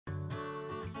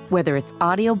Whether it's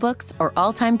audiobooks or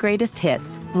all-time greatest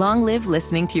hits, long live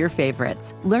listening to your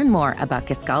favorites. Learn more about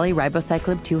Kisqali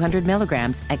Ribociclib 200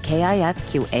 milligrams at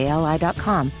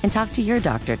KISQALI.com and talk to your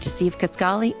doctor to see if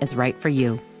Kisqali is right for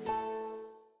you.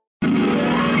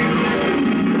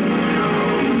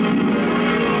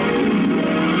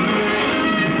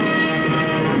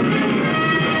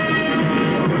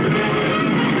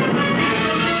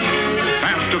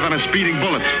 Faster than a speeding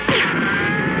bullet.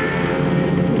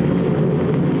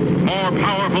 More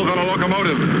powerful than a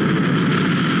locomotive.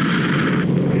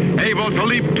 Able to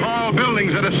leap tall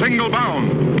buildings at a single bound.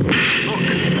 Look,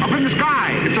 up in the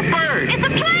sky, it's a bird. It's a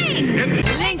plane. It's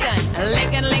Lincoln,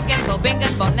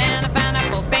 Bobingan, Bonana,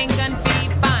 Pineapple, Bingan, Fee,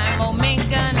 Fine,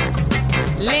 Momingan,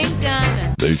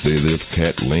 Lincoln. They say this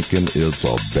cat Lincoln is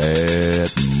a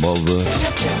bad mother.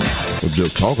 We're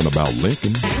just talking about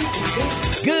Lincoln.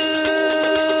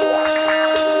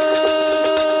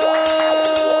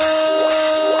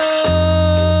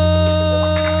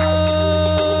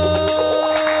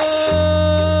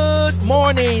 Good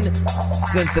morning,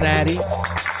 Cincinnati.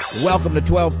 Welcome to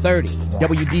 1230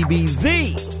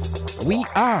 WDBZ. We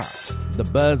are the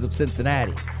buzz of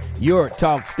Cincinnati, your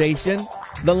talk station,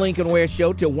 the Lincoln Ware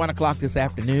Show till 1 o'clock this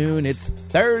afternoon. It's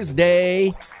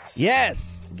Thursday.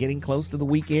 Yes, getting close to the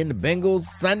weekend. The Bengals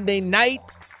Sunday night.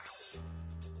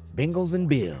 Bengals and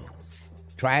Bills.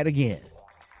 Try it again.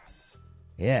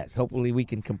 Yes, hopefully we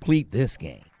can complete this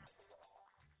game.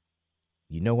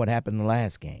 You know what happened in the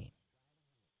last game.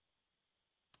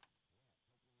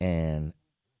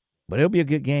 But it'll be a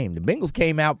good game. The Bengals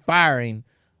came out firing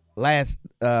last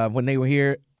when they were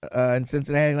here in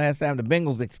Cincinnati last time. The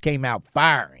Bengals came out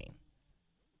firing.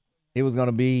 It was going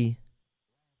to be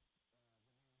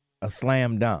a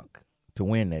slam dunk to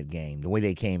win that game, the way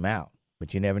they came out.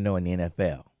 But you never know in the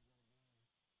NFL.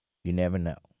 You never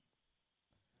know.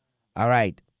 All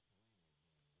right.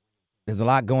 There's a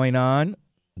lot going on.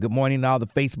 Good morning to all the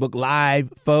Facebook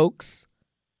Live folks.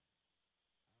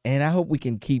 And I hope we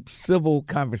can keep civil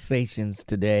conversations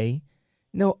today.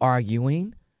 No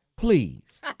arguing.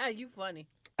 Please. You funny.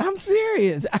 I'm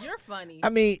serious. You're funny.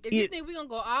 I mean, if you think we're going to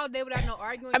go all day without no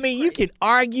arguing. I mean, you can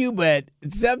argue, but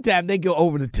sometimes they go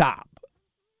over the top.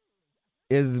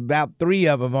 There's about 3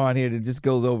 of them on here that just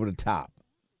goes over the top.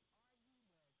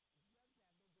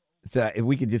 So if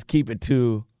we could just keep it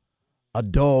to a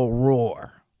dull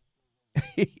roar.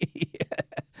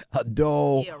 A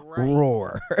dull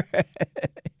roar.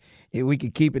 If we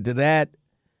could keep it to that.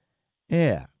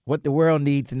 Yeah. What the world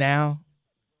needs now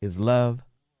is love,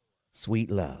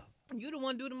 sweet love. You the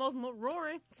one do the most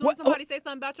roaring. As soon as somebody say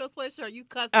something about your sweatshirt, you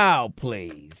cuss. Oh,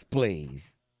 please,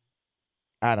 please.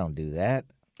 I don't do that.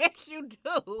 Yes, you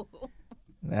do.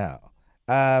 No.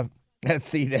 Let's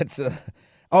see. That's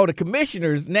the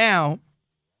commissioners now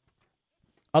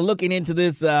are looking into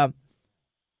this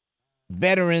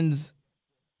veterans,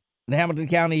 the Hamilton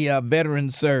County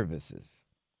Veterans Services.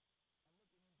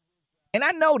 And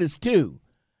I noticed, too,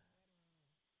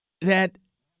 that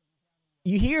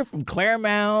you hear from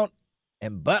Claremont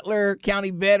and Butler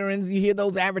County veterans, you hear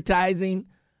those advertising,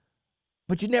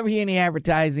 but you never hear any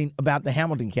advertising about the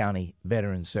Hamilton County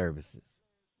Veterans Services.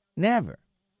 Never.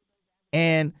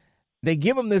 And they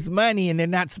give them this money, and they're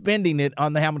not spending it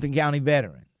on the Hamilton County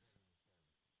veterans.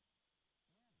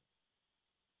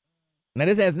 Now,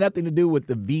 this has nothing to do with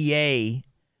the VA.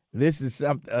 This is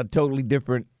a totally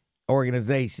different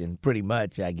organization, pretty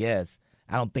much, I guess.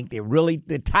 I don't think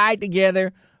they're tied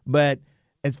together, but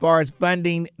as far as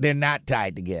funding, they're not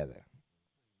tied together.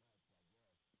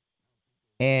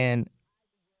 And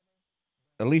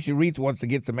Alicia Reitz wants to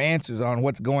get some answers on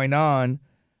what's going on,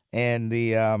 and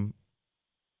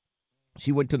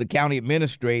she went to the county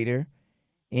administrator,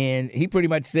 and he pretty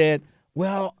much said,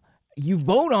 well, you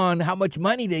vote on how much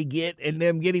money they get and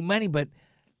them getting money, but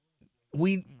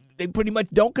they pretty much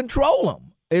don't control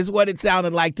them, is what it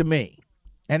sounded like to me.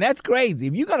 And that's crazy.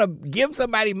 If you're going to give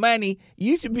somebody money,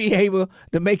 you should be able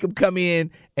to make them come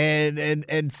in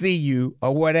and see you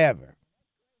or whatever.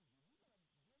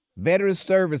 Veterans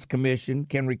Service Commission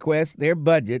can request their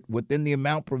budget within the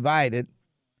amount provided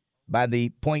by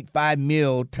the .5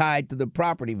 mil tied to the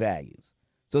property values.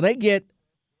 So they get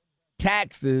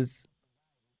taxes.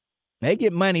 They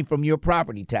get money from your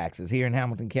property taxes here in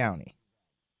Hamilton County.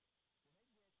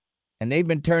 And they've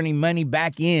been turning money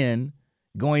back in,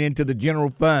 going into the general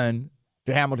fund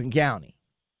to Hamilton County.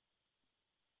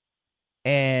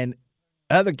 And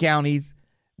other counties,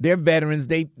 their veterans,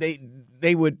 they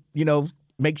would,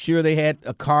 make sure they had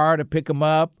a car to pick them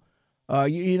up.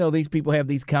 These people have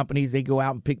these companies. They go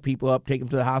out and pick people up, take them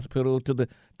to the hospital,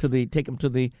 take them to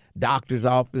the doctor's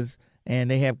office, and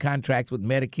they have contracts with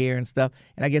Medicare and stuff.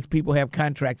 And I guess people have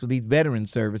contracts with these veteran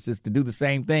services to do the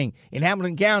same thing. In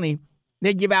Hamilton County,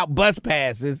 they give out bus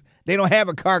passes. They don't have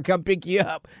a car come pick you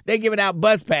up. They're giving out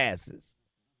bus passes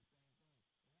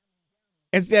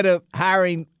instead of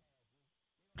hiring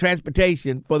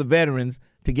transportation for the veterans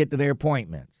to get to their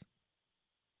appointments.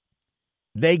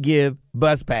 They give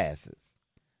bus passes.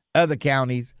 Other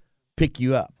counties pick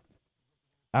you up.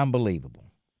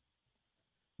 Unbelievable.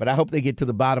 But I hope they get to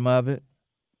the bottom of it.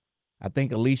 I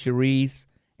think Alicia Reese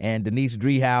and Denise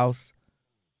Driehaus,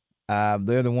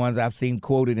 they're the ones I've seen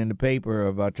quoted in the paper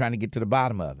of trying to get to the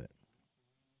bottom of it.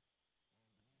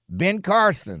 Ben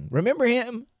Carson, remember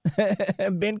him?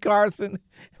 Ben Carson,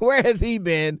 where has he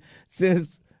been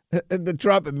since the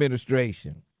Trump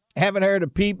administration? Haven't heard a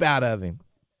peep out of him.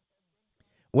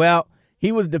 Well,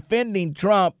 he was defending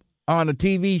Trump on a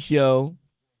TV show,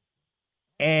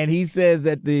 and he says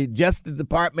that the Justice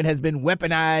Department has been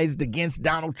weaponized against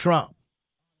Donald Trump.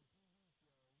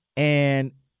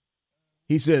 And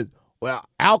he says, well,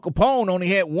 Al Capone only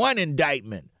had one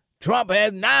indictment. Trump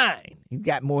has 9. He's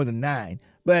got more than 9.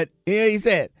 But yeah, he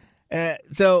said,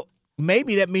 so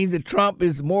maybe that means that Trump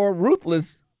is more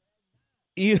ruthless,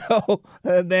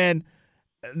 than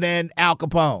Al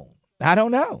Capone. I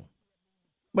don't know.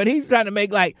 But he's trying to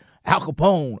make like Al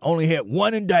Capone only had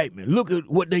one indictment. Look at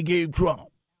what they gave Trump.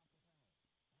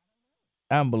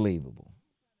 Unbelievable.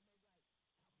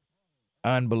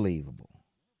 Unbelievable.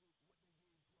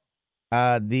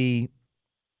 The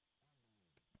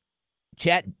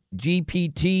Chat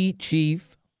GPT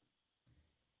chief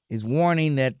is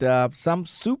warning that some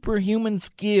superhuman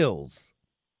skills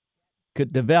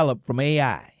could develop from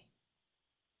AI.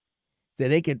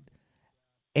 So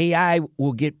AI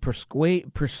will get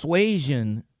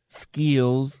persuasion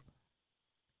skills,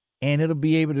 and it'll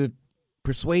be able to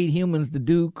persuade humans to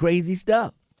do crazy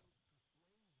stuff.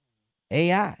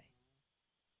 AI.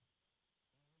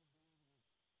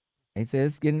 They say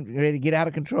it's getting ready to get out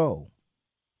of control.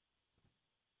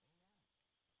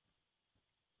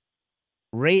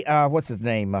 What's his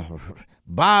name?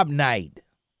 Bob Knight.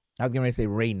 I was going to say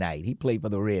Ray Knight. He played for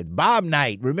the Reds. Bob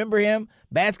Knight. Remember him?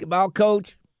 Basketball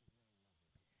coach.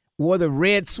 Wore the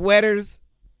red sweaters.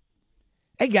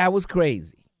 That guy was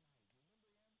crazy.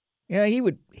 He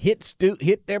would hit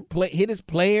his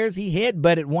players. He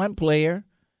headbutted one player,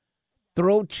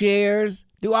 throw chairs,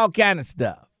 do all kind of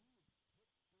stuff.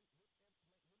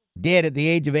 Dead at the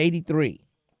age of 83.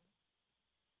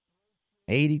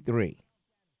 83.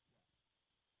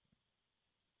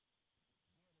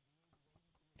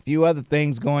 A few other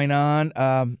things going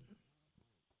on.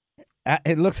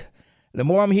 It looks, the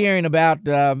more I'm hearing about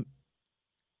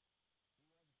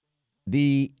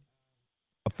the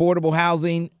affordable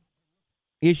housing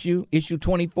issue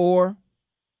 24,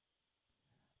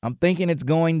 I'm thinking it's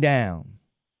going down.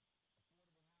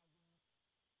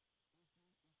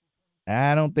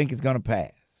 I don't think it's going to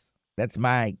pass. That's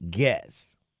my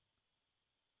guess.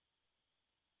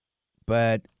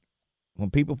 But when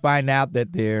people find out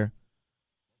that their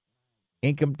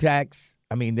income tax,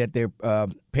 that their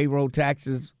payroll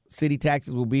taxes, city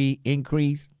taxes will be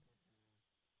increased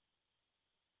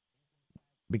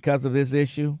because of this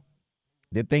issue,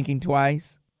 they're thinking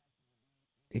twice.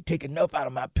 They take enough out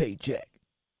of my paycheck.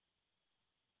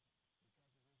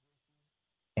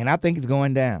 And I think it's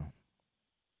going down.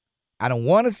 I don't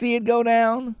want to see it go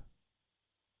down.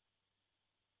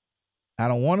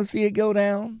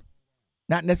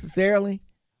 Not necessarily,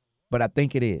 but I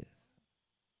think it is.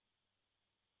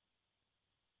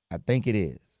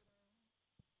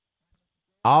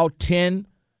 All 10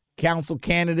 council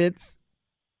candidates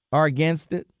are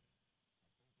against it.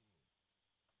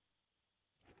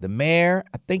 The mayor,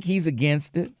 I think he's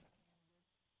against it.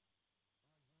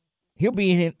 He'll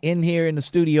be in here in the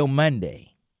studio Monday.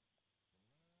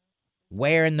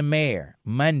 Ware and the mayor,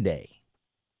 Monday.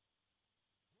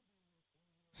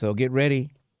 So get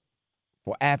ready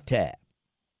for AFTAB.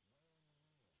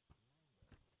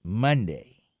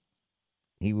 Monday.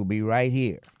 He will be right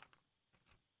here.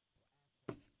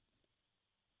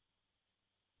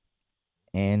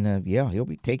 And he'll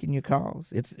be taking your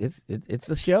calls. It's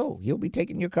a show. He'll be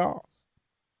taking your calls.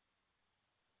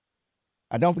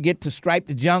 Don't forget to stripe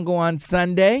the jungle on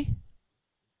Sunday.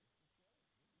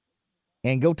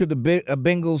 And go to the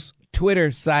Bengals Twitter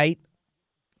site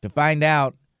to find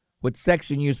out what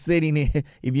section you're sitting in.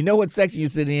 If you know what section you're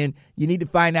sitting in, you need to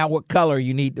find out what color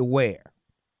you need to wear.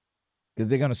 Because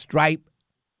they're going to stripe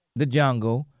the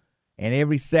jungle, and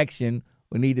every section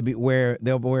will need to be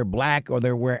they'll wear black or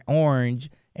they'll wear orange,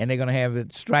 and they're going to have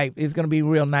it striped. It's going to be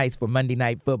real nice for Sunday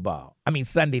night football.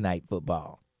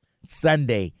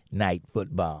 Sunday night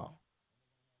football.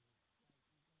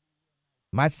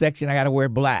 My section, I got to wear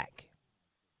black.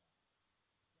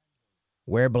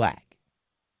 Wear black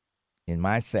in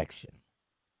my section.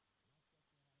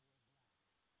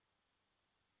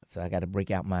 So I got to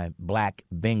break out my black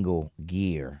Bengal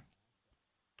gear.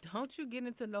 Don't you get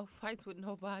into no fights with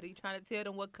nobody trying to tell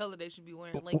them what color they should be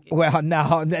wearing, Lincoln. Well,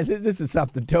 no, this is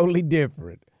something totally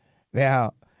different.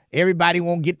 Now, everybody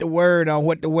won't get the word on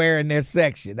what to wear in their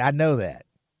section. I know that.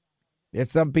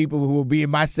 There's some people who will be in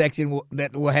my section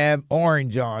that will have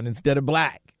orange on instead of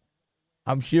black.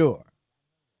 I'm sure.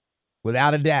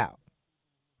 Without a doubt.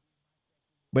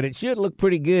 But it should look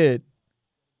pretty good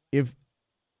if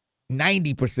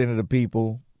 90% of the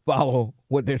people follow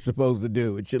what they're supposed to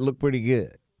do. It should look pretty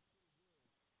good.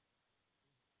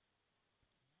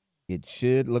 It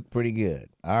should look pretty good.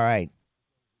 All right.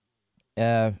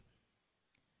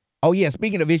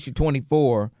 Speaking of issue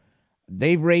 24,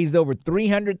 they've raised over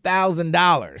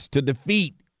 $300,000 to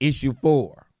defeat issue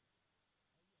 4.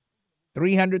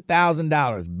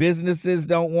 $300,000. Businesses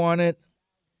don't want it.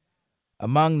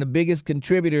 Among the biggest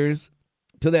contributors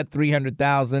to that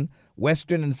 $300,000,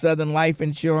 Western and Southern Life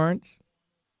Insurance,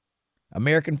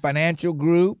 American Financial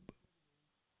Group,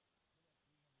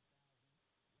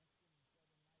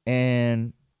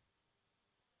 and,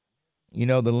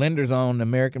 the lenders on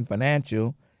American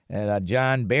Financial and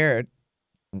John Barrett,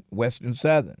 Western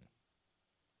Southern.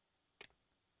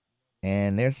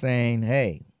 And they're saying,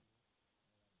 hey,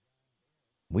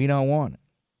 we don't want it.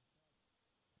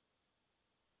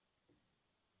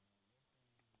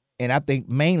 And I think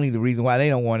mainly the reason why they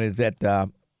don't want it is that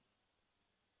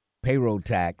payroll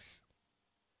tax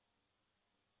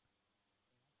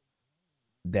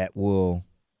that will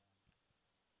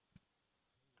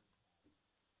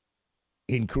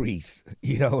increase.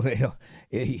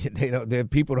 The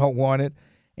people don't want it,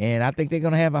 and I think they're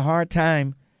going to have a hard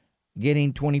time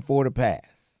getting 24 to pass.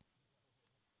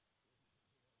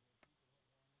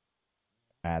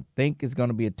 I think it's going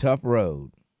to be a tough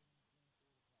road.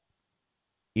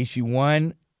 Issue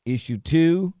 1, issue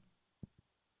 2,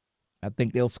 I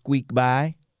think they'll squeak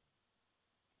by.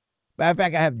 Matter of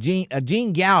fact, I have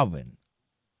Gene Galvin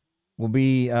will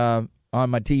be on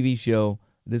my TV show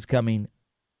this coming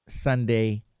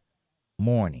Sunday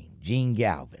morning. Gene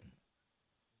Galvin.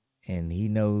 And he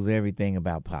knows everything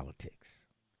about politics.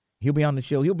 He'll be on the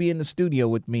show. He'll be in the studio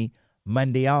with me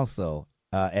Monday also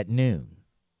at noon.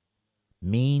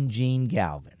 Mean Gene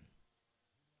Galvin,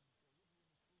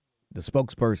 the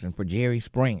spokesperson for Jerry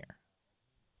Springer.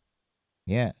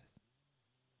 Yes.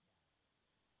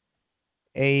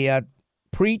 A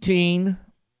preteen,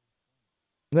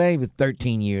 well, he was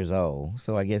 13 years old.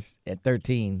 So I guess at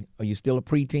 13, are you still a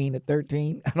preteen at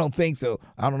 13? I don't think so.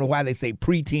 I don't know why they say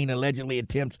preteen allegedly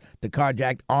attempts to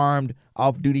carjack armed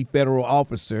off-duty federal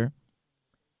officer.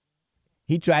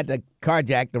 He tried to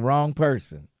carjack the wrong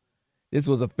person. This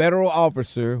was a federal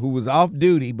officer who was off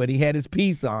duty, but he had his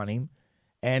piece on him.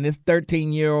 And this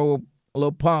 13-year-old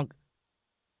little punk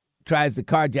tries to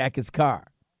carjack his car.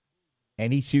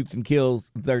 And he shoots and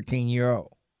kills the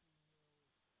 13-year-old.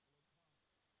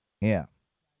 Yeah.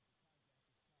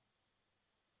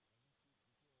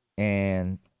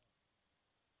 And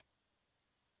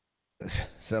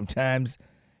sometimes,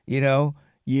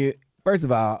 first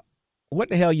of all, what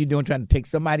the hell are you doing trying to take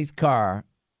somebody's car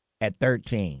at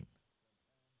 13?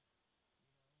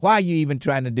 Why are you even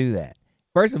trying to do that?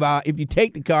 First of all, if you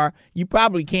take the car, you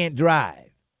probably can't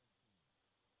drive.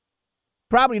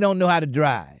 Probably don't know how to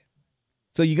drive.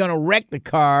 So you're going to wreck the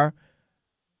car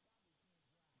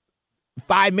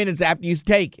 5 minutes after you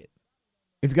take it.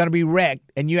 It's going to be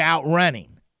wrecked and you're out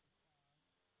running.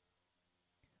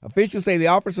 Officials say the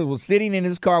officer was sitting in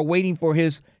his car waiting for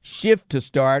his shift to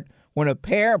start when a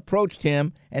pair approached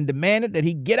him and demanded that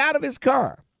he get out of his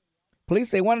car.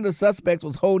 Police say one of the suspects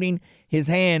was holding his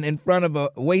hand in front of a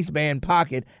waistband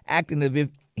pocket, acting as if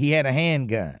he had a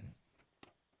handgun.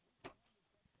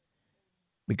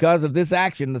 Because of this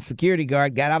action, the security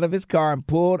guard got out of his car and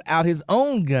pulled out his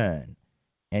own gun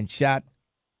and shot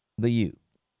the youth.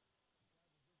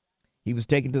 He was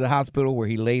taken to the hospital where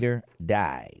he later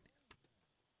died.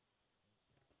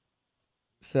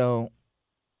 So,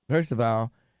 first of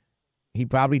all, he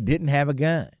probably didn't have a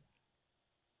gun.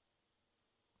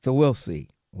 So we'll see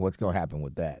what's going to happen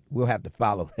with that. We'll have to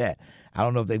follow that. I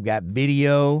don't know if they've got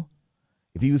video.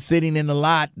 If he was sitting in the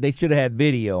lot, they should have had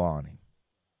video on him.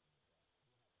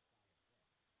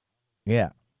 Yeah.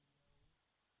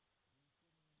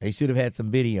 They should have had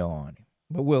some video on him.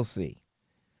 But we'll see.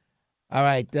 All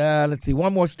right, let's see.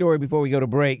 One more story before we go to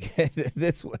break.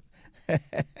 This one.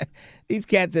 These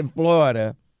cats in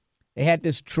Florida, they had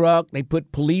this truck. They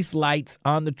put police lights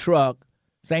on the truck,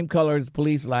 same color as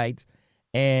police lights.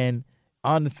 And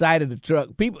on the side of the truck.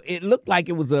 It looked like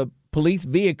it was a police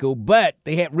vehicle, but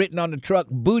they had written on the truck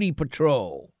Booty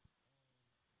Patrol.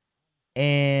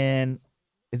 And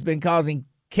it's been causing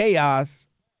chaos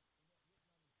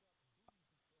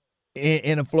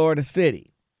in a Florida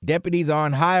city. Deputies are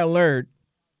on high alert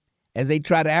as they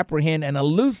try to apprehend an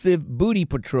elusive booty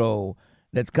patrol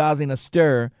that's causing a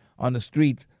stir on the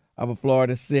streets of a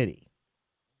Florida city.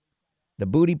 The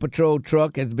booty patrol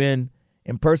truck has been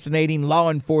impersonating law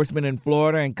enforcement in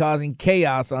Florida and causing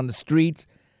chaos on the streets.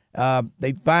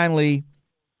 They finally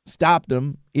stopped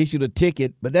them, issued a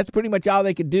ticket, but that's pretty much all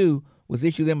they could do was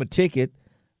issue them a ticket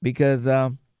because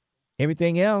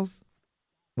everything else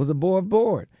was above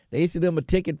board. They issued them a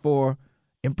ticket for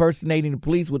impersonating the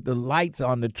police with the lights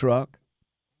on the truck.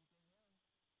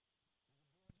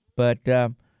 But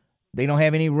they don't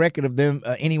have any record of them,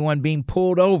 anyone being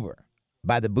pulled over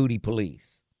by the booty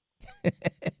police.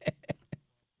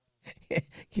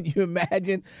 Can you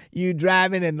imagine you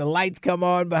driving and the lights come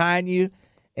on behind you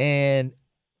and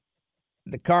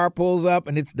the car pulls up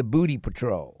and it's the booty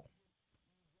patrol?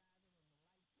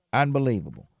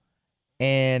 Unbelievable.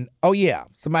 And, oh, yeah,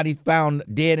 somebody found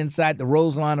dead inside the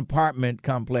Roselawn apartment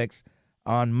complex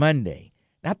on Monday.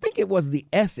 Now, I think it was the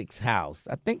Essex house.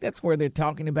 I think that's where they're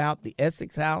talking about, the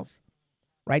Essex house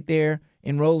right there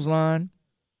in Roselawn.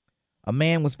 A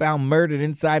man was found murdered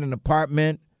inside an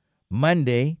apartment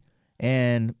Monday,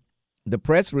 and the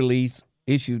press release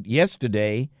issued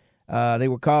yesterday, they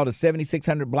were called to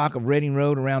 7600 block of Reading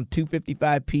Road around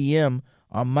 2:55 p.m.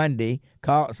 on Monday.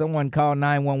 Someone called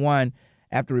 911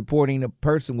 after reporting a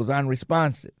person was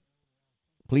unresponsive.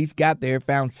 Police got there,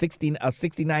 found a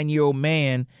 69-year-old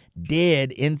man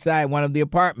dead inside one of the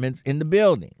apartments in the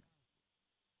building.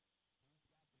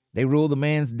 They ruled the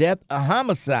man's death a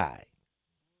homicide.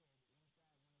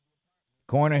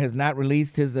 Coroner has not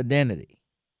released his identity.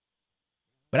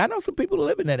 But I know some people who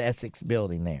live in that Essex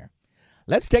building there.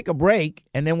 Let's take a break,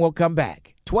 and then we'll come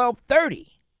back. 12:30,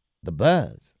 The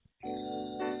Buzz.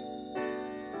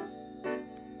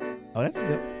 Oh, that's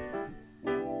good.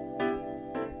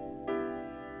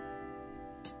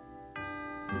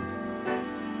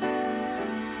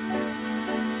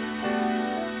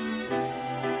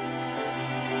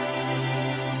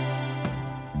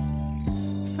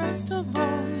 First of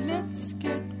all, let's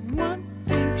get one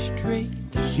thing straight.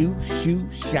 Shoe,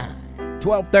 shine.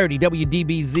 12:30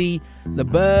 WDBZ, The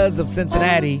Buzz of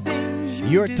Cincinnati.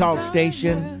 Your talk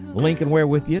station. Lincoln Ware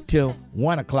with you till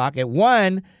 1 o'clock. At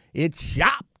 1, it's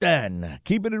shop done.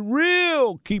 Keeping it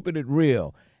real. Keeping it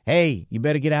real. Hey, you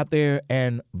better get out there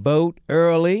and vote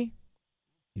early.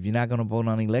 If you're not going to vote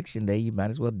on election day, you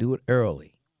might as well do it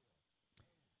early.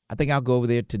 I think I'll go over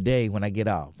there today when I get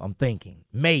off. I'm thinking.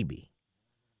 Maybe.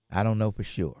 I don't know for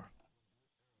sure.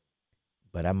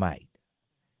 But I might.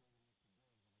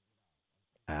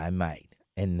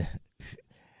 And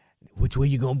which way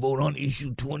you going to vote on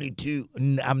issue 22?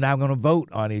 I'm not going to vote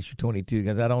on issue 22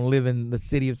 because I don't live in the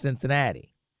city of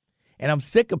Cincinnati. And I'm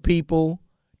sick of people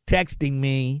texting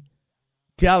me,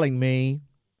 telling me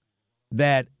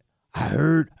that I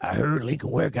heard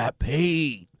Lincoln Ware got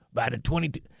paid by the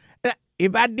 22.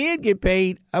 If I did get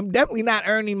paid, I'm definitely not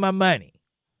earning my money.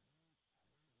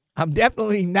 I'm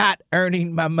definitely not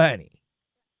earning my money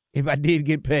if I did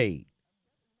get paid.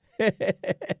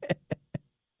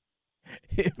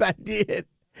 If I did,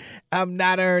 I'm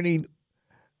not earning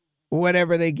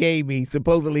whatever they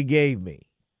supposedly gave me.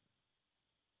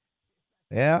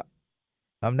 Yeah,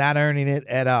 I'm not earning it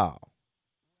at all.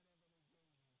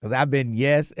 Because I've been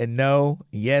yes and no.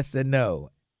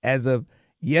 As of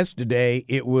yesterday,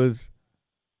 it was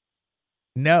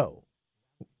no.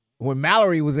 When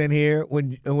Mallory was in here,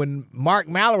 when Mark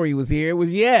Mallory was here, it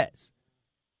was yes.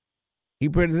 He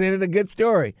presented a good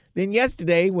story. Then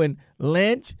yesterday, when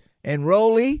Lynch and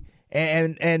Rowley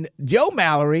and Joe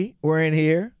Mallory were in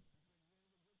here,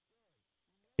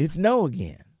 it's no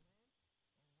again.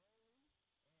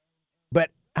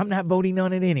 But I'm not voting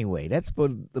on it anyway. That's for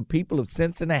the people of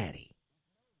Cincinnati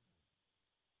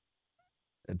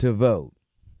to vote.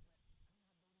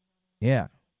 Yeah.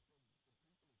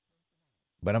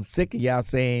 But I'm sick of y'all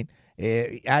saying,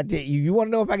 you want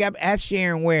to know if I ask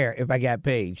Sharon Ware if I got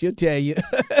paid. She'll tell you.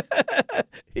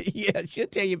 Yeah, she'll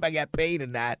tell you if I got paid or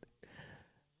not.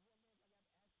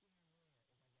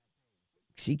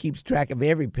 She keeps track of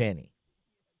every penny.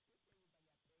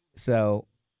 So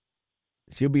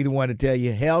she'll be the one to tell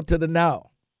you hell to the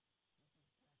no.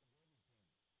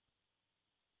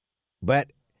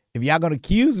 But if y'all going to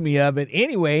accuse me of it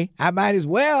anyway, I might as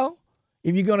well.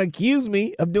 If you're going to accuse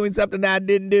me of doing something that I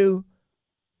didn't do,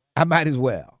 I might as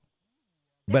well.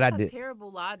 But I That's did.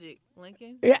 terrible logic,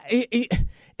 Lincoln. Yeah,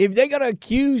 if they're gonna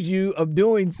accuse you of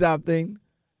doing something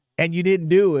and you didn't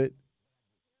do it,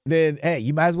 then hey,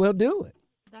 you might as well do it.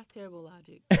 That's terrible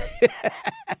logic.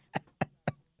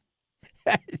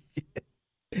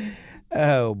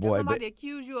 Oh If boy! somebody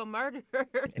accuse you of murder.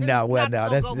 No, well, you're no,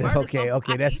 not that's just gonna go murder okay.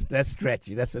 Okay, somebody. that's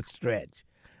stretchy. That's a stretch.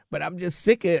 But I'm just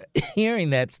sick of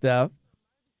hearing that stuff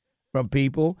from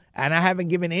people, and I haven't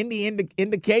given any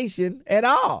indication at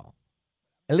all.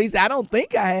 At least I don't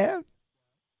think I have.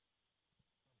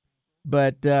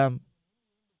 But I'm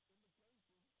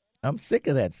sick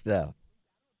of that stuff.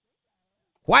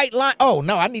 White line. Oh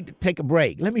no, I need to take a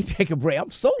break. Let me take a break.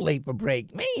 I'm so late for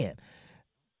break, man.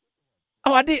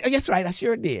 Oh, I did. That's right. I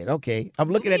sure did. Okay. I'm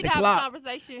looking We at need the to have a clock.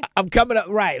 conversation. I'm coming up.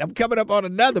 Right. I'm coming up on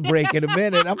another break in a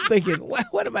minute. I'm thinking,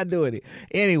 what am I doing here?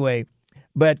 Anyway,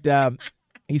 but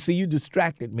you see, you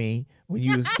distracted me when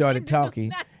you started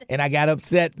talking, and I got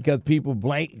upset because people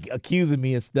accusing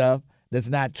me of stuff that's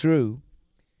not true.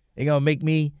 They're going to make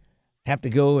me have to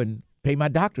go and pay my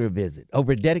doctor a visit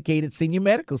over at Dedicated Senior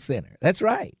Medical Center. That's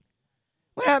right.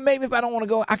 Well, maybe if I don't want to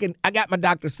go, I got my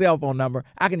doctor's cell phone number.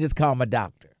 I can just call my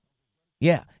doctor.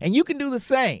 Yeah, and you can do the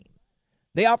same.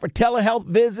 They offer telehealth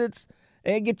visits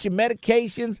and get your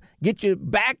medications, get you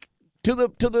back to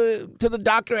the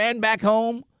doctor and back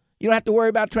home. You don't have to worry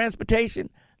about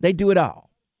transportation. They do it all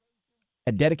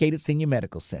at Dedicated Senior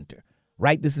Medical Center.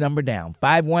 Write this number down,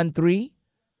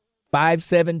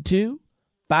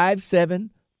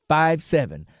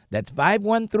 513-572-5757. That's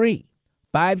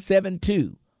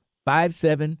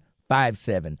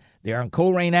 513-572-5757. They're on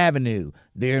Colerain Avenue.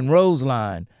 They're in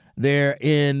Roseline. They're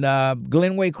in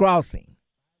Glenway Crossing.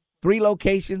 3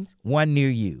 locations, 1 near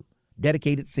you.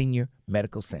 Dedicated Senior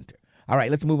Medical Center. All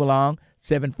right, let's move along.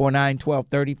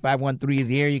 749-1230, 513 is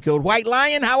the area code. White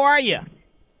Lion, how are you?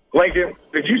 Lincoln,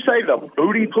 did you say the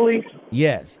booty police?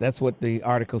 Yes, that's what the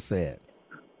article said.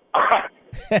 I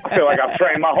feel like I've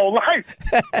trained my whole life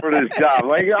for this job.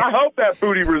 Lincoln, I hope that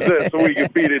booty resists so we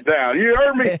can beat it down. You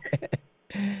heard me?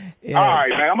 Yes. All right,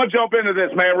 man. I'm going to jump into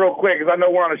this, man, real quick, because I know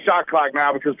we're on a shot clock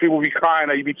now because people be crying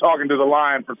that you be talking to the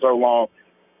lion for so long.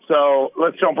 So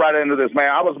let's jump right into this, man.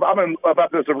 I've been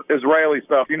about this Israeli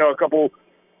stuff. You know,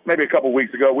 maybe a couple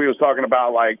weeks ago, we was talking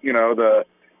about, like, you know, the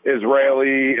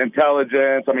Israeli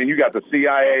intelligence. I mean, you got the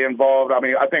CIA involved. I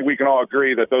mean, I think we can all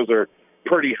agree that those are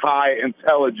pretty high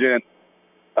intelligent,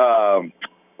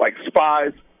 like,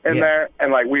 spies in there.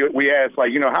 And, like, we asked,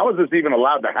 like, you know, how is this even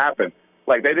allowed to happen?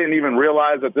 Like, they didn't even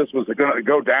realize that this was going to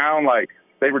go down. Like,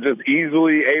 they were just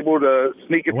easily able to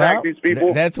sneak attack these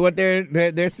people. That's what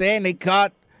they're saying. They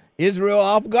caught Israel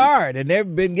off guard, and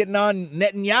they've been getting on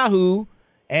Netanyahu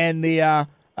and the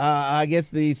I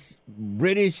guess the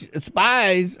British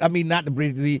spies. I mean, not the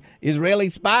British, the Israeli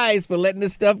spies for letting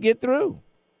this stuff get through.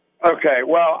 Okay,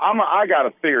 well, I got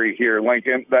a theory here,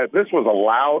 Lincoln, that this was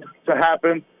allowed to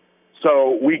happen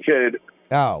so we could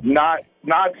not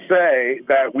say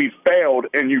that we failed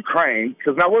in Ukraine,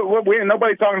 because now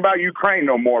nobody's talking about Ukraine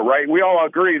no more, right? We all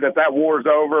agree that war's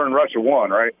over and Russia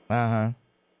won, right? Uh-huh.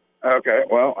 Okay,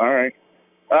 well, all right.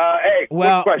 Hey,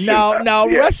 well, question. no,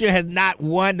 Russia has not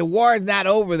won. The war is not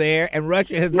over there, and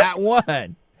Russia has not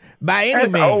won by any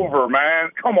means. It's over,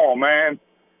 man. Come on, man.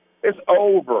 It's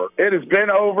over. It has been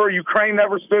over. Ukraine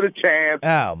never stood a chance.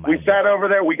 Oh, my God. Sat over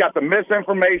there. We got the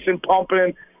misinformation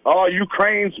pumping. Oh,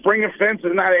 Ukraine springing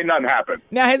fences. Now ain't nothing happened.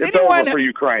 Now, it's over for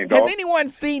Ukraine, dog. Has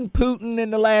anyone seen Putin in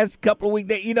the last couple of weeks?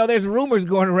 That, you know, there's rumors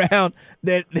going around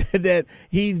that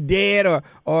he's dead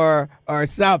or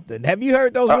something. Have you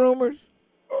heard those rumors?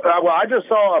 Well, I just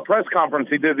saw a press conference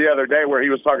he did the other day where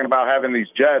he was talking about having these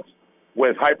jets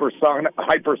with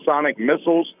hypersonic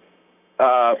missiles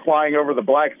flying over the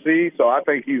Black Sea. So I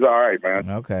think he's all right, man.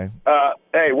 Okay.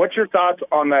 Hey, what's your thoughts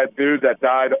on that dude that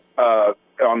died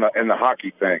in the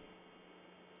hockey thing?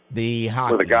 The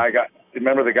hockey. Where the guy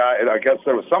remember the guy? I guess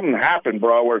there was something happened,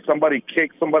 bro, where somebody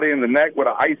kicked somebody in the neck with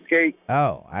an ice skate.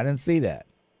 Oh, I didn't see that.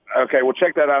 Okay, well,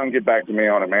 check that out and get back to me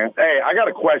on it, man. Hey, I got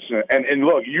a question, and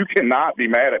look, you cannot be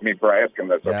mad at me for asking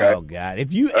this, okay? Oh God,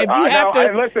 if you have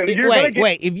to listen,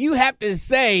 wait, if you have to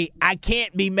say I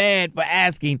can't be mad for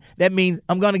asking, that means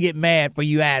I'm gonna get mad for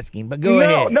you asking. But go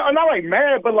ahead. No, not like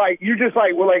mad, but like you just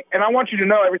like and I want you to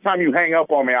know every time you hang up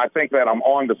on me, I think that I'm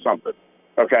on to something.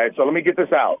 Okay, so let me get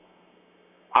this out.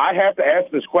 I have to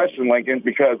ask this question, Lincoln,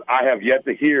 because I have yet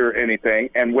to hear anything,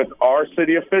 and with our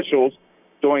city officials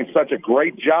doing such a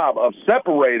great job of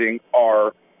separating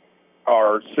our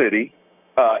city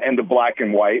into black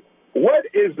and white, what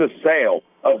is the sale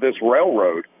of this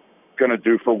railroad going to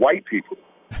do for white people?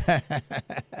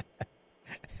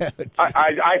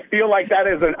 I feel like that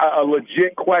is a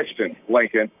legit question,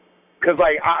 Lincoln. Because,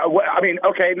 like, I mean,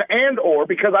 okay, and or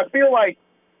because I feel like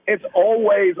it's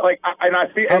always like, and I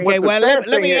see. And okay, well,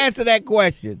 let me answer that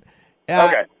question.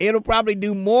 Okay. It'll probably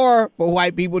do more for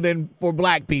white people than for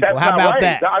black people. That's How not about right.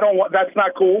 that? I don't want. That's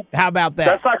not cool. How about that?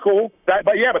 That's not cool. But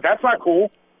that's not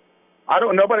cool.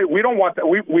 We don't want that.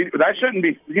 We that shouldn't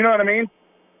be. You know what I mean?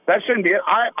 That shouldn't be it.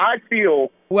 I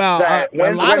feel. Well, that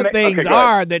a lot of things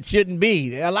are that shouldn't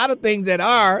be. A lot of things that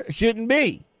are shouldn't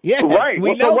be. Yeah, right.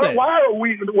 We know that. Why are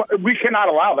we? We cannot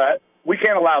allow that. We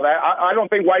can't allow that. I don't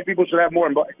think white people should have more.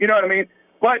 You know what I mean?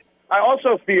 But I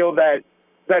also feel that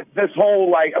this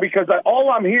whole, like, because all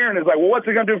I'm hearing is like, well, what's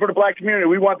it going to do for the black community?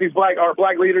 We want these black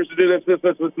leaders to do this, and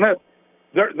this.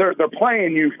 They're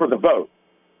playing you for the vote.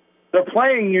 They're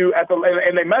playing you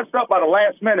and they messed up by the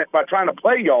last minute by trying to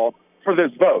play y'all for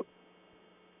this vote.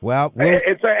 Well,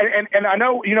 it's and I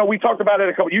know, you know, we talked about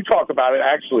it you talked about it,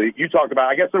 actually. You talked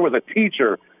about it. I guess there was a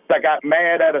teacher that got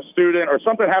mad at a student, or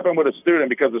something happened with a student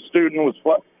because the student was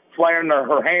flaring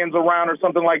her hands around or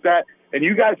something like that. And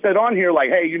you guys said on here, like,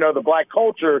 hey, you know, the black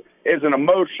culture is an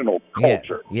emotional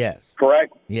culture. Yes.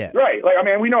 Correct? Yes. Right. Like, I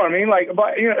mean, we know what I mean. Like,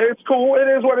 but, you know, it's cool. It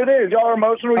is what it is. Y'all are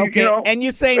emotional. Okay. You know. And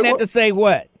you're saying that to say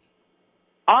what?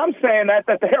 I'm saying that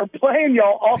they're playing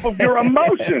y'all off of your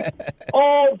emotions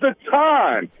all the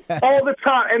time. All the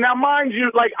time. And now, mind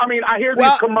you, like, I mean, I hear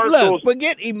these commercials. Look,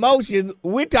 forget emotions.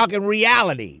 We're talking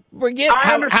reality. Forget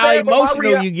how understand,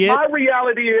 emotional you get. My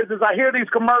reality is I hear these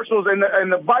commercials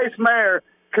and the vice mayor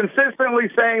consistently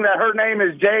saying that her name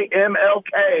is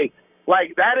JMLK.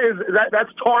 Like,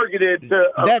 that's targeted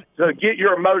to get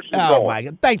your emotions going. Oh, my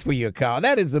God. Thanks for your call.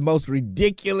 That is the most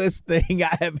ridiculous thing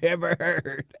I have ever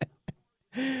heard.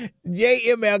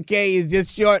 JMLK is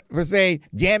just short for saying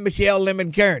Jan Michelle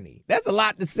Lemon Kearney. That's a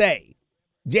lot to say.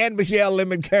 Jan Michelle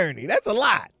Lemon Kearney. That's a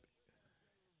lot.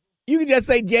 You can just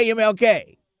say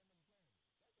JMLK.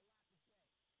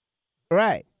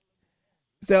 Right.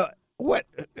 So what?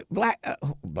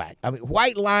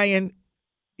 White Lion,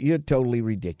 you're totally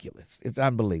ridiculous. It's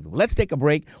unbelievable. Let's take a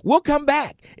break. We'll come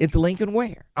back. It's Lincoln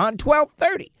Ware on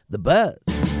 1230, The Buzz.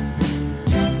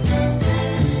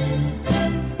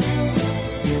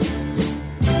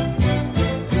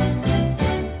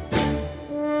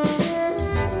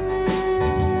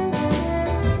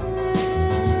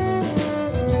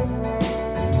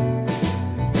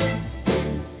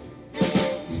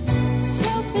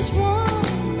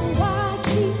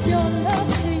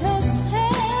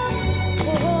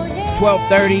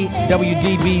 1230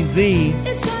 WDBZ,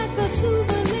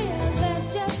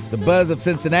 the Buzz of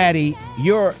Cincinnati,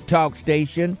 your talk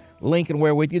station. Lincoln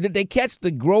Ware with you. Did they catch the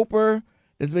groper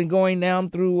that's been going down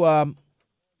through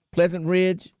Pleasant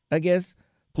Ridge, I guess?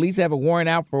 Police have a warrant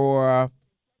out for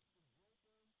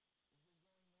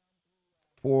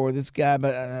this guy,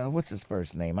 but what's his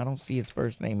first name? I don't see his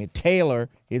first name. Taylor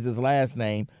is his last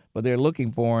name, but they're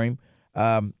looking for him.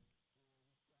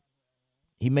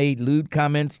 He made lewd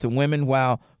comments to women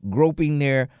while groping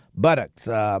their buttocks,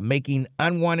 making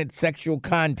unwanted sexual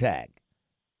contact.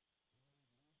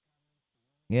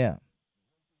 Yeah.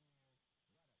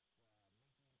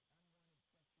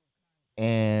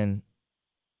 And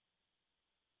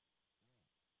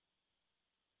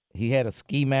he had a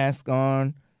ski mask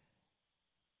on,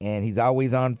 and he's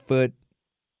always on foot,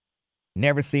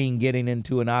 never seen getting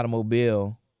into an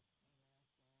automobile.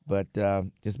 But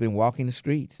just been walking the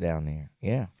streets down there.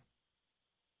 Yeah.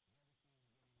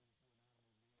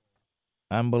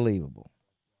 Unbelievable.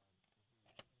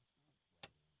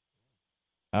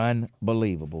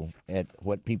 Unbelievable at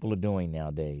what people are doing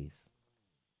nowadays.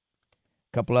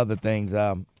 A couple other things.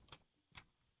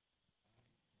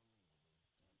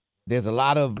 There's a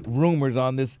lot of rumors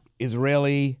on this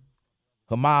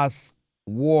Israeli-Hamas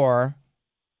war,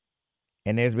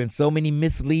 and there's been so many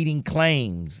misleading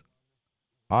claims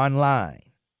online,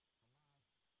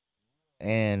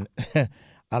 and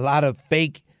a lot of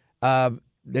fake,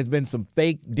 there's been some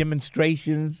fake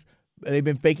demonstrations. They've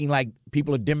been faking like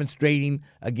people are demonstrating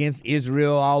against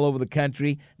Israel all over the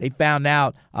country. They found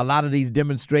out a lot of these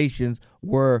demonstrations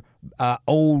were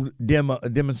old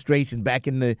demonstrations back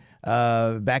in the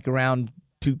back around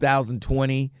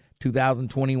 2020,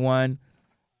 2021.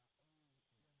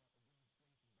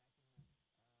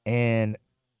 And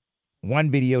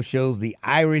one video shows the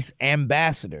Irish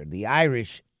ambassador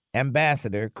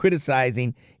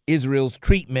criticizing Israel's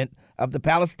treatment of the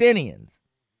Palestinians.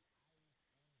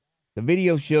 The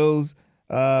video shows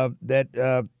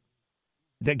that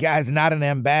the guy's not an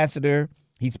ambassador.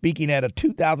 He's speaking at a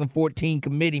 2014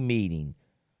 committee meeting.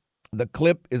 The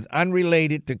clip is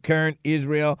unrelated to current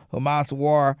Israel-Hamas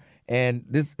war, and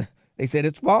they said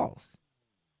it's false.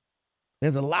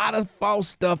 There's a lot of false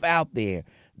stuff out there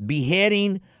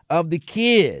beheading of the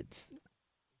kids.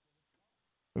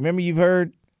 Remember, you've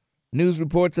heard news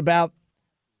reports about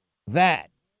that.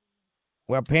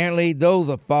 Well, apparently those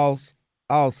are false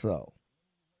also.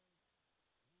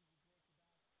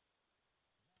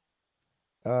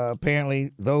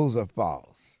 Apparently those are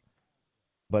false.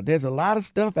 But there's a lot of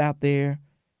stuff out there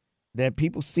that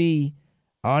people see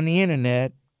on the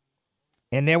internet.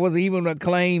 And there was even a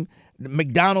claim that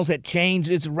McDonald's had changed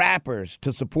its wrappers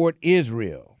to support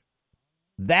Israel.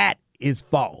 That is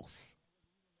false.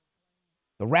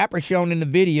 The wrapper shown in the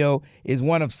video is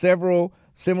one of several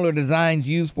similar designs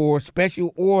used for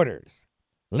special orders,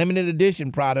 limited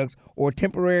edition products, or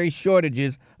temporary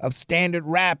shortages of standard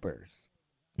wrappers,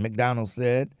 McDonald's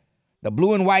said. The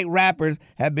blue and white wrappers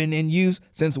have been in use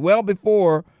since well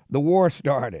before the war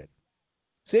started.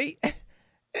 See?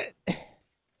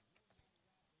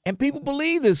 And people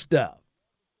believe this stuff.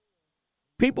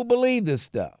 People believe this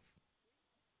stuff.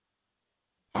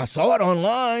 I saw it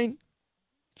online.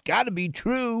 It's got to be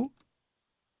true.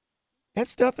 That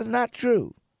stuff is not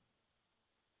true.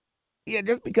 Yeah,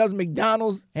 just because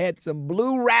McDonald's had some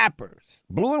blue wrappers,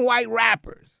 blue and white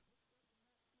wrappers,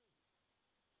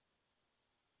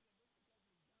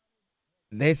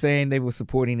 they're saying they were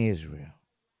supporting Israel.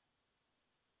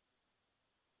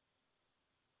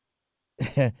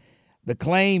 The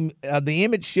claim, the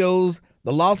image shows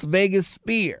the Las Vegas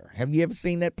Spear. Have you ever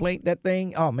seen that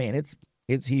thing? Oh, man,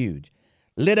 it's huge.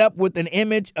 Lit up with an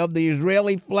image of the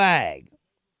Israeli flag.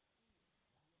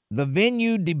 The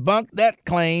venue debunked that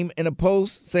claim in a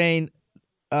post saying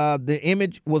the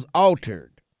image was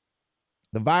altered.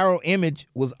 The viral image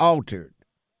was altered.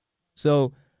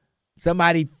 So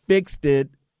somebody fixed it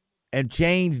and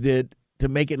changed it to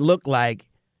make it look like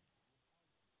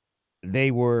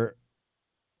they were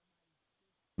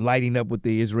lighting up with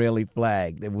the Israeli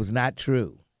flag. That was not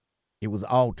true. It was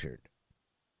altered.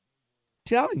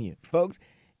 Telling you, folks,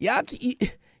 y'all,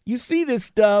 you see this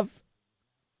stuff,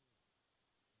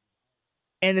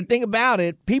 and the thing about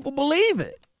it, people believe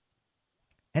it.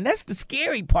 And that's the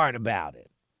scary part about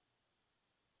it.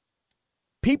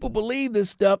 People believe this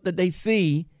stuff that they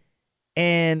see,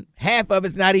 and half of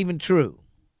it's not even true.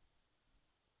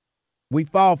 We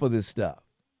fall for this stuff.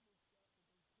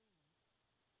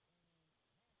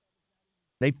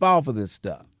 They fall for this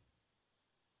stuff.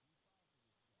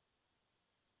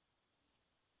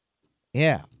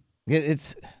 Yeah.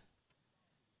 It's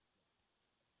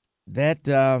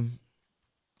that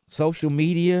social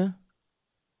media,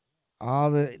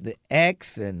 all the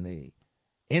X and the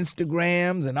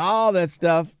Instagrams and all that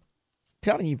stuff. I'm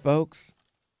telling you, folks,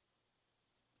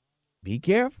 be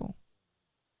careful.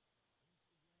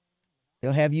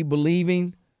 They'll have you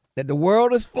believing that the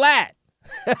world is flat.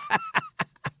 Some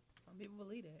people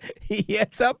believe that. Yeah,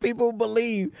 some people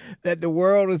believe that the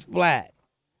world is flat.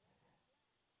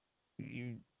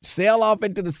 You sail off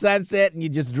into the sunset and you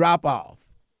just drop off.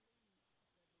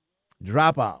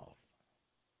 Drop off.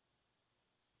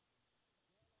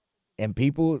 And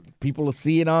people will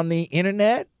see it on the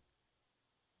internet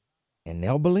and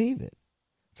they'll believe it.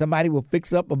 Somebody will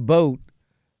fix up a boat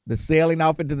that's sailing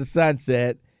off into the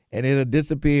sunset and it'll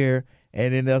disappear,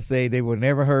 and then they'll say they were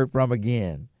never heard from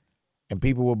again. And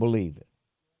people will believe it.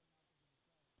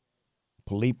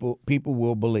 People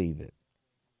will believe it.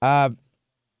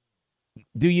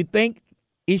 Do you think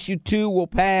issue 2 will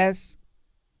pass?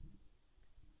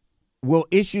 Will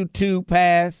issue 2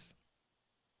 pass?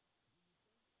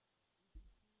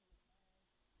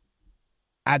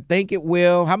 I think it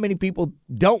will. How many people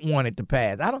don't want it to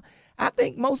pass? I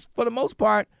think for the most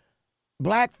part,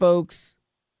 black folks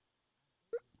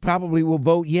probably will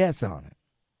vote yes on it.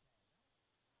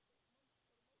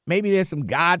 Maybe there's some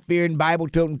God-fearing,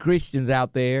 Bible-toting Christians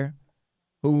out there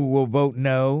who will vote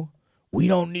no. We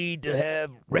don't need to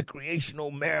have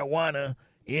recreational marijuana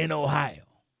in Ohio.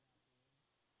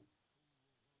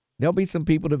 There'll be some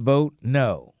people that vote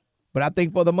no. But I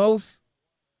think for the most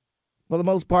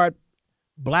part,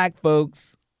 black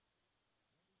folks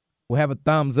will have a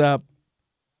thumbs up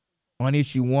on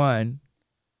issue 1.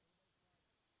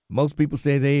 Most people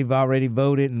say they've already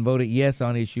voted and voted yes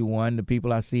on issue 1. The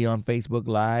people I see on Facebook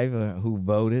Live who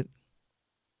voted.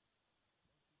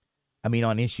 I mean,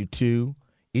 on issue 2.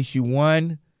 Issue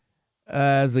 1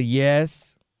 is a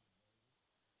yes.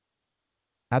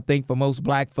 I think for most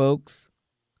black folks,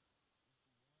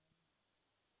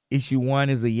 issue 1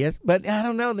 is a yes. But I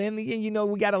don't know. Then again,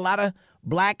 we got a lot of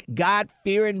black,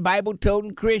 God-fearing,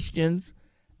 Bible-toting Christians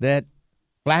that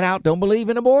flat out don't believe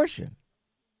in abortion.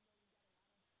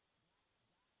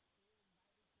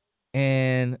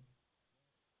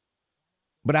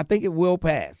 But I think it will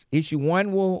pass. Issue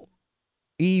 1 will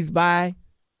ease by.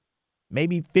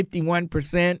 maybe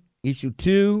 51%. Issue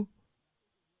 2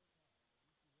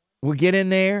 will get in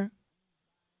there.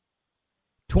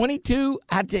 22,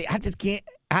 I just can't,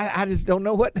 I just don't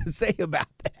know what to say about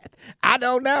that. I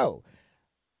don't know.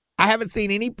 I haven't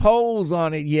seen any polls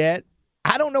on it yet.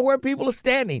 I don't know where people are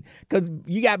standing because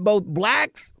you got both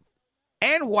blacks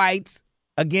and whites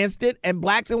against it, and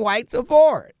blacks and whites are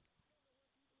for it.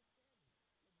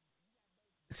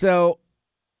 So,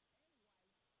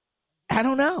 I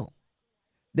don't know.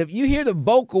 If you hear the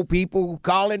vocal people who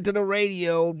call into the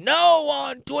radio, no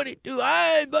on 22,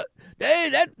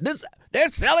 they're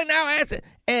selling our assets.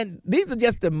 And these are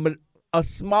just a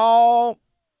small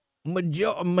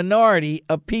minority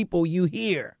of people you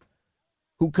hear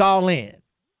who call in.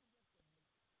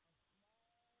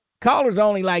 Callers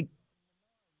only like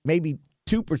maybe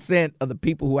 2% of the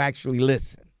people who actually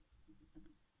listen.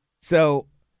 So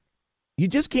you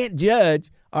just can't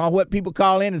judge on what people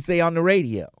call in and say on the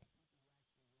radio.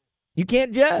 You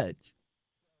can't judge.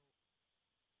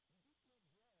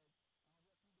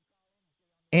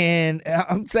 And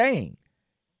I'm saying,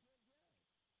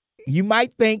 you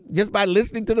might think just by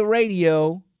listening to the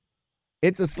radio,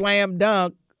 it's a slam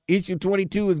dunk. Issue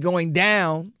 22 is going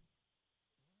down.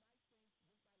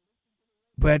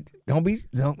 But don't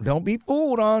be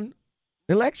fooled on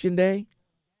Election Day.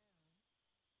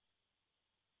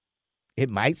 It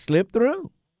might slip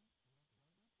through.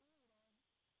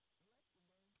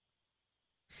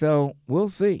 So we'll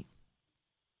see.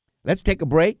 Let's take a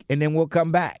break, and then we'll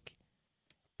come back.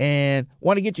 And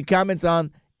want to get your comments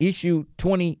on issue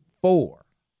 24,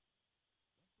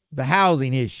 the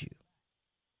housing issue.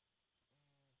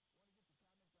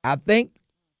 I think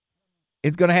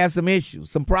it's going to have some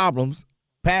issues, some problems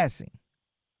passing.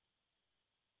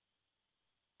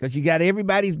 Because you got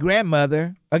everybody's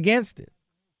grandmother against it.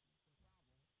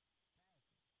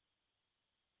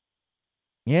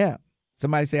 Yeah.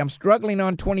 Somebody say, I'm struggling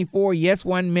on 24, yes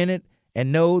 1 minute,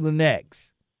 and no the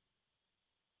next.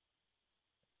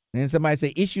 And then somebody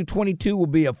say, issue 22 will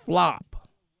be a flop.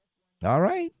 All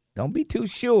right. Don't be too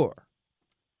sure.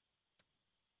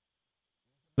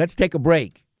 Let's take a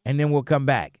break, and then we'll come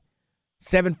back.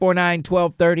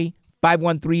 749-1230,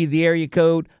 513 is the area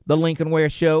code. The Lincoln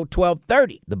Ware Show,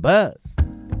 1230, The Buzz.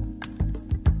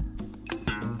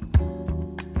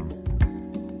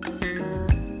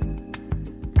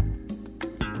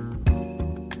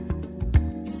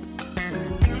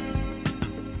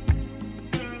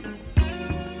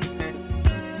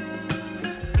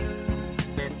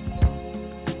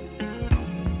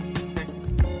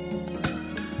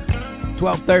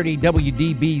 .1230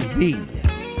 WDBZ.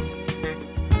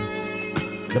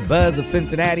 The Buzz of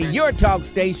Cincinnati, your talk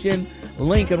station,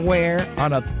 Lincoln Ware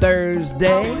on a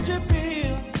Thursday. A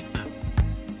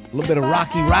little bit of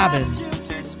Rocky Robbins.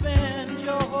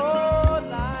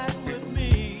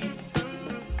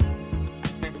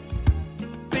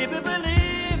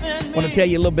 Want to tell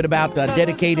you a little bit about the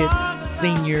Dedicated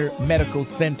Senior Medical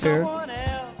Center.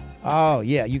 Oh,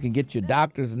 yeah, you can get your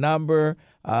doctor's number.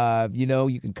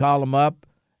 You can call them up.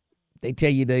 They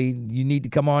tell you you need to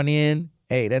come on in.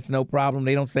 Hey, that's no problem.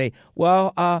 They don't say,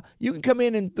 well, you can come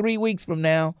in 3 weeks from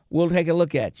now. We'll take a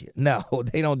look at you. No,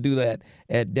 they don't do that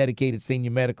at Dedicated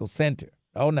Senior Medical Center.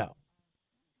 Oh, no.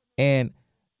 And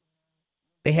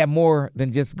they have more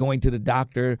than just going to the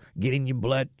doctor, getting your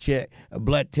blood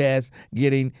test,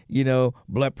 getting,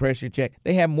 blood pressure check.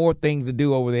 They have more things to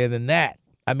do over there than that.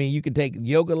 I mean, you can take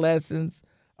yoga lessons,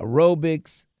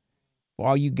 aerobics. For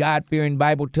all you God-fearing,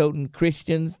 Bible-toting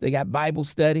Christians, they got Bible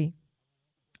study.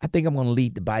 I think I'm going to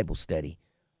lead the Bible study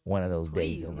one of those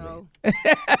days over there.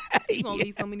 You're going to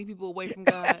lead so many people away from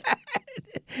God.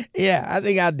 Yeah, I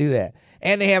think I'll do that.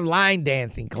 And they have line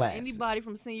dancing classes. Anybody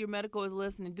from Senior Medical is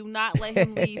listening. Do not let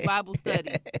him leave Bible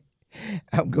study.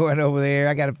 I'm going over there.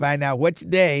 I got to find out which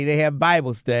day they have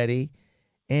Bible study.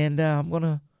 And I'm going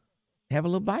to have a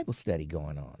little Bible study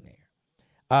going on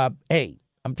there. Hey,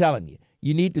 I'm telling you.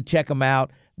 You need to check them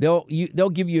out. They'll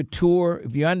give you a tour.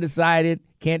 If you're undecided,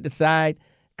 can't decide,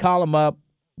 call them up.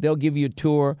 They'll give you a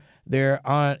tour. They're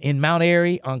in Mount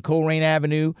Airy on Colerain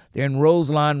Avenue. They're in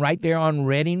Roselawn right there on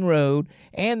Reading Road.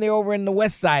 And they're over in the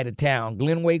west side of town,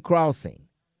 Glenway Crossing.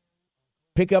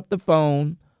 Pick up the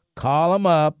phone, call them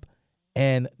up,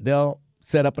 and they'll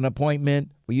set up an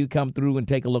appointment for you to come through and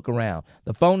take a look around.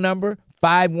 The phone number,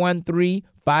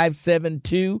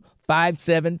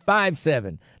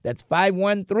 513-572-5757. That's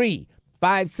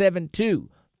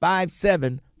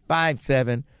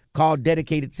 513-572-5757. Call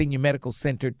Dedicated Senior Medical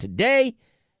Center today,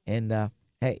 and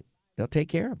hey, they'll take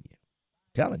care of you.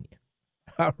 I'm telling you.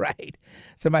 All right.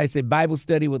 Somebody said Bible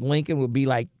study with Lincoln would be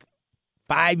like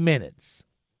 5 minutes.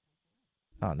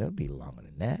 Oh, that'll be longer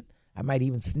than that. I might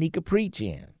even sneak a preach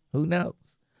in. Who knows?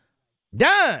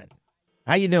 Don,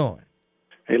 how you doing?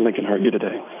 Hey, Lincoln, how are you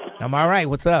today? I'm all right.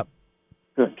 What's up?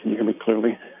 Good. Can you hear me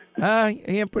clearly?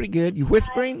 Yeah, pretty good. You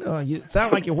whispering? You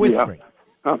sound like you're whispering.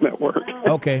 Yeah, I'm at work.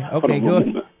 Okay,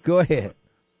 go ahead.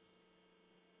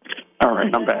 All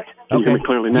right, I'm back. Can you hear me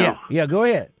clearly now? Yeah, go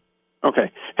ahead.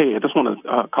 Okay. Hey, I just want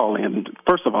to call in,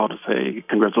 first of all, to say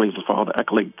congratulations for all the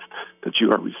accolades that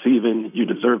you are receiving. You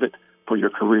deserve it for your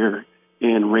career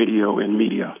in radio and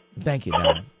media. Thank you,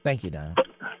 Don. Thank you, Don.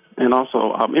 And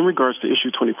also, in regards to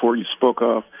issue 24 you spoke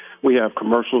of, we have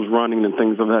commercials running and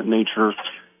things of that nature,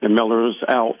 and Miller's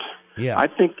out. Yeah. I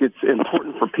think it's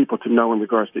important for people to know in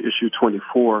regards to issue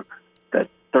 24 that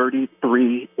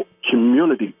 33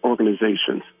 community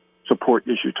organizations support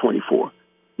issue 24.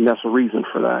 And that's a reason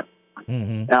for that.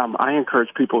 Mm-hmm. I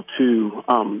encourage people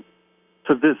to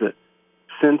visit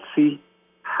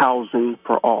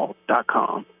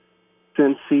CincyHousingForAll.com.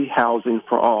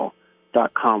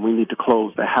 CincyHousingForAll.com. We need to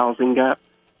close the housing gap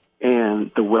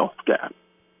and the wealth gap.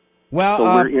 Well, so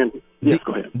we're in. Yes,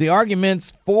 go ahead. The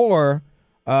arguments for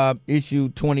issue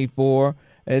 24,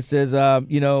 it says,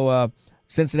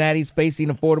 Cincinnati's facing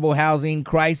affordable housing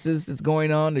crisis that's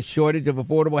going on. The shortage of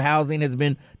affordable housing has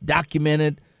been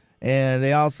documented. And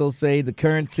they also say the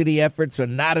current city efforts are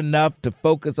not enough to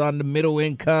focus on the middle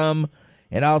income.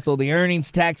 And also the earnings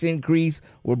tax increase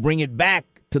will bring it back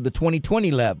to the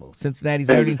 2020 level. Cincinnati's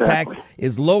earnings tax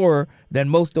is lower than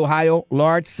most Ohio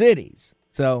large cities.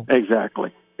 So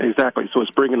Exactly. So it's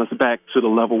bringing us back to the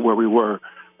level where we were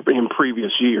in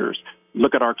previous years.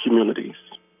 Look at our communities.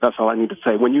 That's all I need to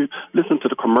say. When you listen to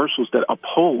the commercials that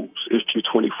oppose issue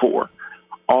 24,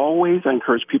 I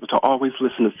encourage people to always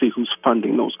listen to see who's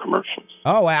funding those commercials.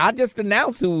 Oh, well, I just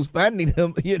announced who's funding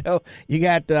them. You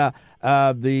got the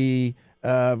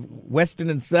Western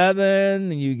and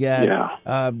Southern, and you got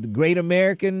the Great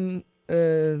American,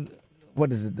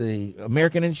 what is it, the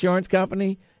American Insurance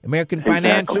Company, American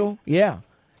Financial. Yeah,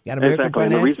 got American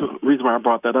Financial. And the reason why I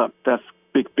brought that up, that's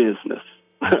big business.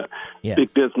 Yes.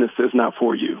 Big business is not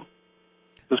for you.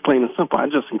 Just plain and simple. I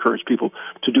just encourage people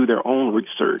to do their own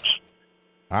research.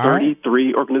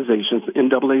 33 organizations,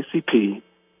 NAACP.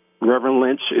 Reverend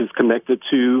Lynch is connected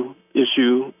to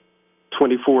issue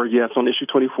 24, yes, on issue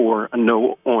 24, a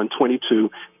no on 22,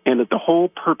 and that the whole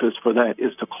purpose for that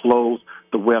is to close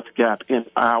the wealth gap in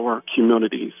our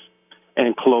communities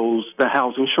and close the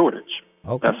housing shortage.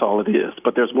 Okay. That's all it is.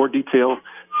 But there's more detail,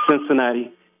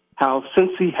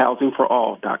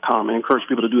 CincyHousingForAll.com. I encourage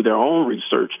people to do their own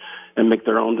research and make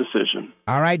their own decision.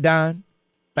 All right, Don.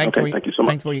 Thank you so much.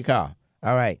 Thanks for your call.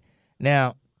 All right.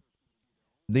 Now,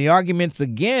 the arguments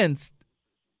against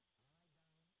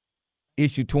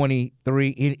issue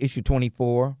 23, issue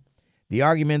 24, the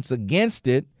arguments against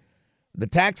it, the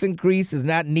tax increase is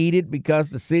not needed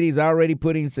because the city is already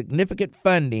putting significant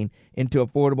funding into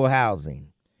affordable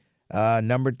housing.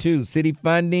 Number 2, city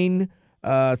funding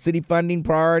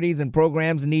priorities and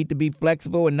programs need to be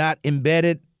flexible and not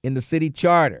embedded in the city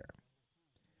charter.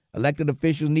 Elected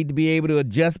officials need to be able to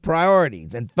adjust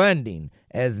priorities and funding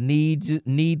as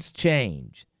needs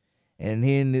change. And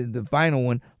then the final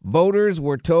one, voters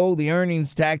were told the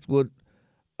earnings tax would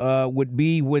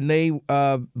be when they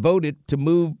voted to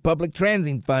move public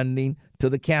transit funding to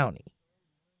the county.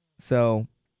 So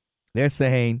they're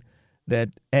saying that,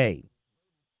 hey,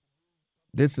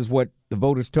 this is what the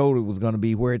voters told it was going to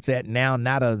be, where it's at now,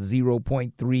 not a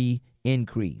 0.3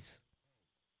 increase.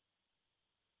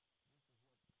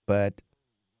 But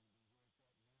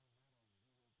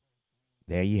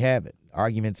there you have it.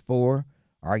 Arguments for,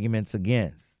 arguments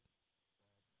against.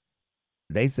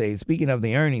 They say, speaking of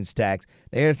the earnings tax,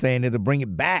 they're saying it'll bring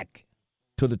it back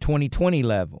to the 2020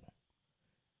 level.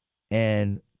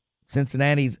 And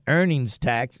Cincinnati's earnings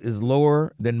tax is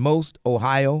lower than most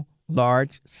Ohio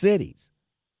large cities.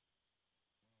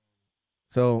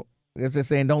 So they're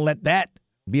saying don't let that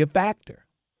be a factor.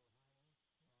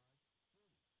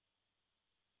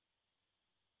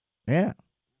 Yeah.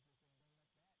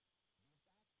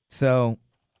 So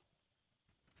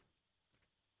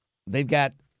they've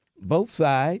got both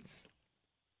sides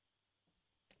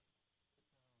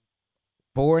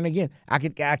for and against. I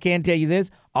can tell you this: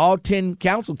 all 10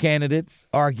 council candidates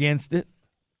are against it.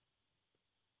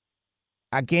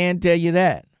 I can tell you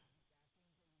that.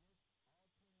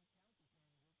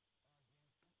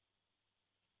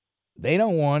 They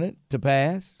don't want it to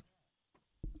pass.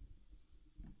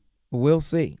 We'll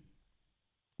see.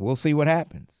 We'll see what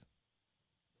happens.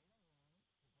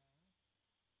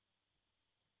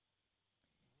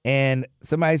 And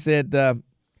somebody said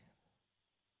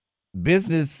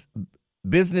business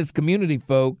community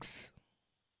folks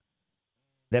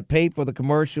that paid for the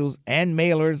commercials and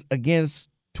mailers against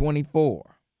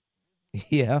 24.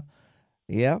 Yeah.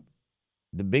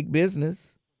 The big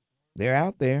business. They're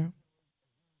out there.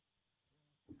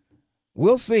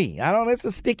 We'll see. It's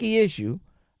a sticky issue.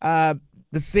 The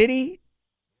city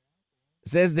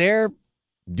says they're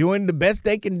doing the best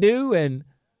they can do, and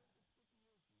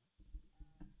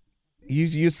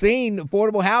you're seeing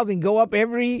affordable housing go up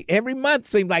every month.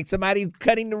 Seems like somebody's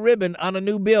cutting the ribbon on a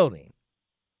new building.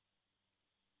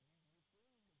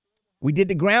 We did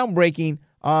the groundbreaking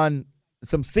on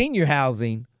some senior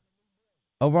housing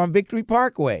over on Victory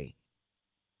Parkway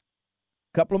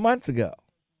a couple of months ago.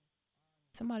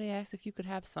 Somebody asked if you could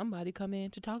have somebody come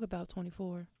in to talk about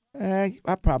 24. I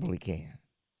probably can.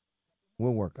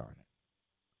 We'll work on it.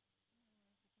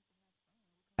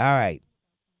 All right.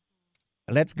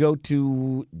 Let's go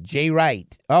to Jay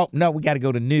Wright. Oh, no, we got to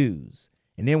go to news,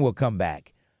 and then we'll come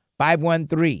back.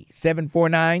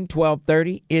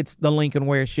 513-749-1230. It's the Lincoln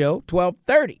Ware Show,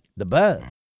 1230, The Buzz.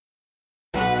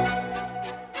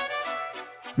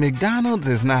 McDonald's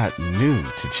is not new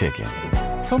to chicken.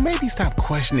 So maybe stop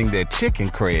questioning their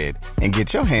chicken cred and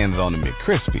get your hands on the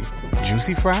McCrispy.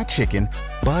 Juicy fried chicken,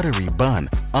 buttery bun,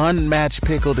 unmatched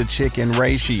pickle to chicken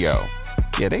ratio.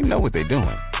 Yeah, they know what they're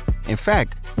doing. In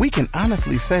fact, we can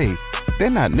honestly say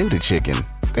they're not new to chicken.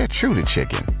 They're true to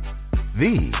chicken.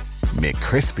 The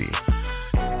McCrispy.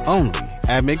 Only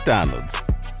at McDonald's.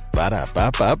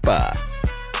 Ba-da-ba-ba-ba.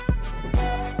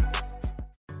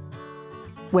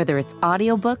 Whether it's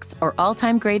audiobooks or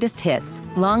all-time greatest hits,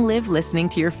 long live listening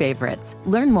to your favorites.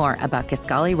 Learn more about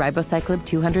Kisqali Ribociclib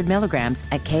 200 milligrams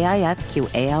at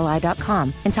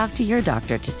KISQALI.com and talk to your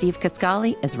doctor to see if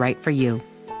Kisqali is right for you.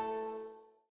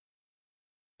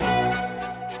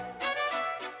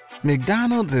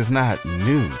 McDonald's is not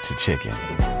new to chicken.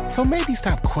 So maybe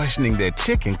stop questioning their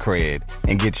chicken cred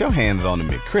and get your hands on the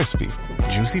McCrispy.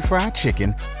 Juicy fried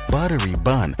chicken, buttery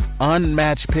bun,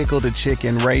 unmatched pickle to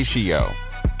chicken ratio.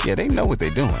 Yeah, they know what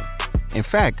they're doing. In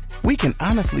fact, we can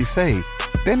honestly say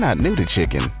they're not new to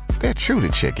chicken. They're true to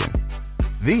chicken.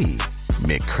 The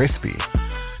McCrispy.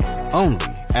 Only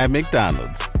at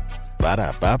McDonald's.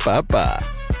 Ba-da-ba-ba-ba.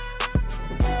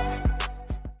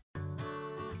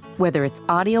 Whether it's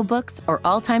audiobooks or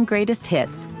all-time greatest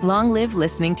hits, long live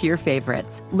listening to your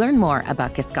favorites. Learn more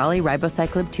about Kisqali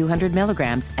Ribociclib 200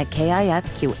 milligrams at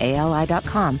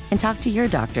KISQALI.com and talk to your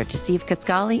doctor to see if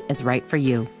Kisqali is right for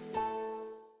you.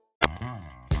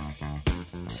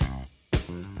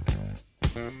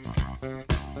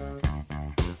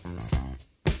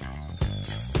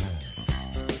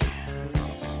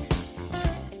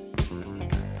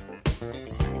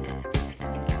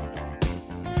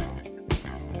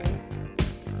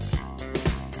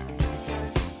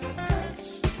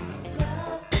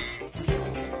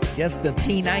 Just a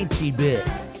teeny bit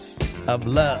of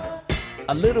love.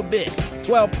 A little bit.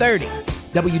 1230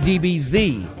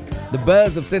 WDBZ, the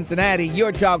Buzz of Cincinnati,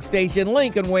 your talk station,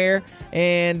 Lincoln Ware.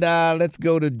 And let's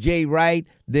go to Jay Wright,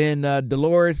 then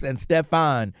Dolores and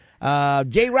Stefan.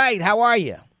 Jay Wright, how are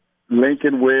you?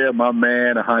 Lincoln Ware, my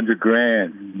man,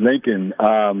 $100,000. Lincoln,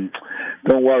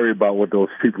 don't worry about what those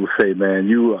people say, man.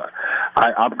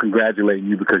 I'm congratulating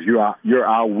you because you're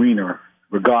our wiener,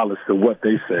 regardless of what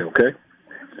they say. Okay.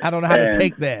 I don't know how to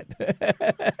take that.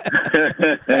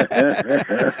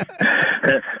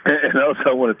 And also,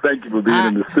 I want to thank you for being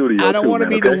in the studio. I don't want to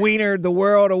be the wiener the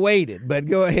world awaited, but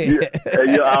go ahead.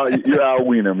 You're our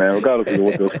wiener, man, regardless of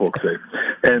what those folks say.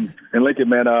 And Lincoln,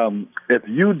 man, if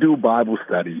you do Bible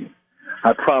study,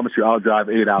 I promise you I'll drive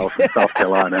 8 hours from South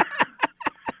Carolina.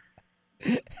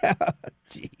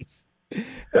 Jeez.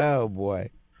 Oh,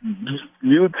 boy.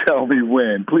 You tell me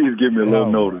when. Please give me a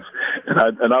little notice,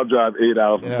 and I'll drive 8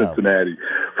 hours from Cincinnati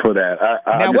for that.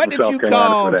 Now, what did you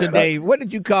call today? What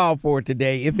did you call for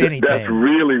today, if anything? That's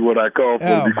really what I called for,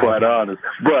 to be quite honest.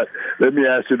 But let me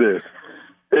ask you this: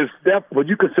 would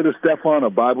you consider Stefan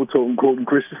a Bible-toting, quoting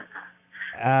Christian?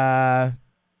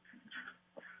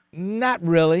 Not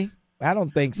really. I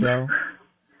don't think so.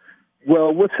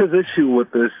 Well, what's his issue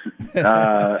with this,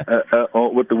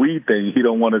 with the weed thing? He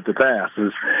don't want it to pass.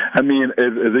 Is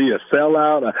he a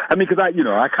sellout? Because I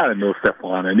kind of know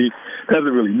Stephon, and he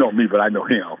doesn't really know me, but I know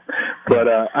him. But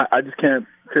I just can't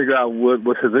figure out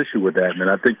what's his issue with that, man.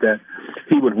 I think that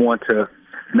he would want to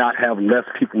not have less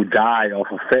people die off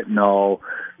of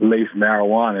fentanyl-laced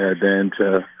marijuana than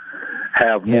to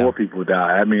have more people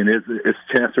die. I mean, it's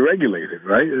chance to regulate it,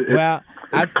 right?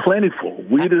 It's plentiful.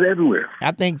 Weed is everywhere.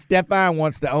 I think Stefan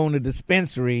wants to own a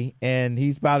dispensary, and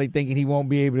he's probably thinking he won't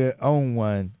be able to own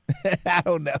one. I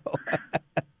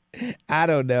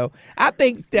don't know. I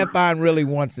think Stefan really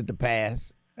wants it to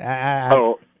pass.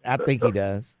 I think he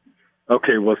does.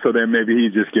 Okay, well, so then maybe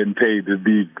he's just getting paid to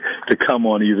come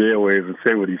on these airwaves and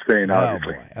say what he's saying.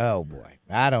 Obviously. Oh boy.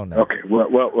 I don't know. Okay, well,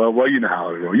 you know how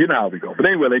it goes. You know how we go. But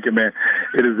anyway, Lincoln, man,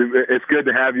 it's good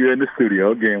to have you in the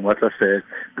studio again. Like I said,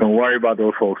 don't worry about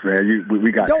those folks, man. We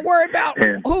got. Don't worry about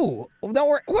who. Don't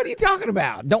worry. What are you talking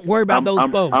about? Don't worry about those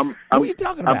folks. Who are you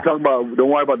talking about? I'm talking about. Don't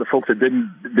worry about the folks that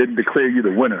didn't declare you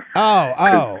the winner.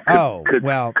 Well,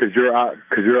 because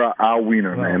you're our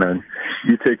winner, man. And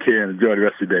you take care and enjoy the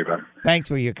rest of your day, brother. Thanks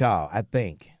for your call. I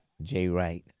think Jay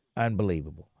Wright,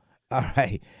 unbelievable. All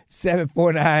right,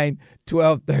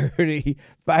 749-1230,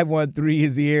 513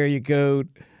 is the area code.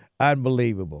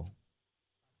 Unbelievable.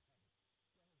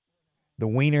 The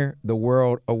wiener the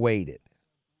world awaited.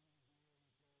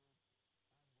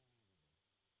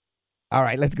 All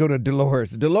right, let's go to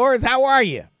Dolores. Dolores, how are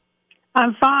you?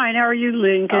 I'm fine. How are you,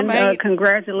 Lincoln?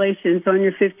 Congratulations on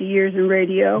your 50 years in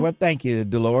radio. Well, thank you,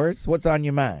 Dolores. What's on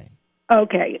your mind?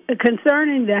 Okay,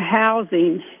 concerning the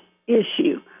housing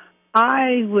issue,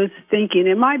 I was thinking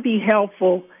it might be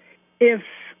helpful if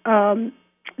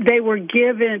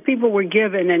people were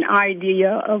given an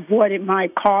idea of what it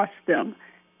might cost them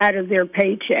out of their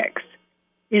paychecks.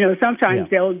 You know, sometimes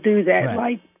they'll do that, right.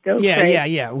 like they'll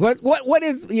say, What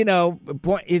is,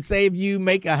 point? Say if you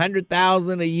make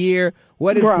 $100,000 a year,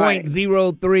 what is right.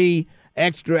 0.03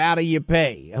 extra out of your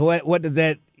pay? What does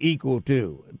that equal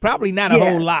to? Probably not a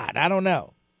whole lot. I don't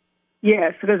know.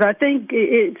 Yes, because I think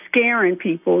it's scaring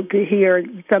people to hear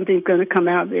something's going to come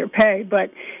out of their pay. But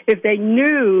if they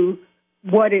knew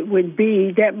what it would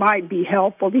be, that might be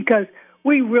helpful because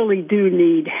we really do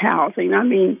need housing. I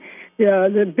mean,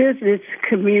 the business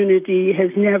community has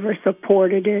never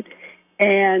supported it,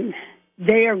 and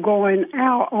they are going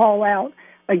all out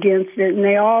against it, and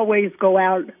they always go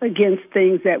out against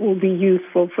things that will be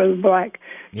useful for the black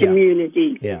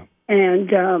community. Yeah.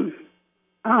 And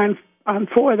I'm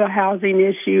for the housing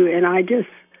issue, and I just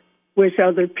wish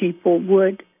other people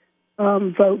would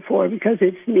vote for it because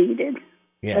it's needed.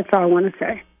 Yeah. That's all I want to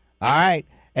say. All right.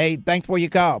 Hey, thanks for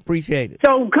your call. Appreciate it.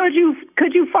 So could you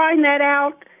find that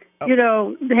out? You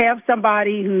know, have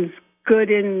somebody who's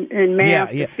good in math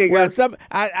to figure. Well,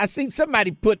 I see somebody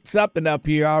put something up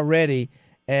here already,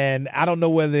 and I don't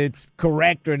know whether it's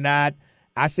correct or not.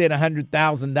 I said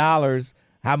 $100,000.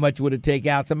 How much would it take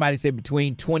out? Somebody said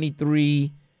between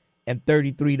 $23 and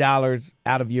 $33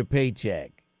 out of your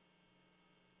paycheck.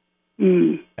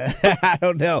 I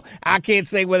don't know. I can't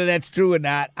say whether that's true or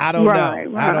not. I don't know. Right.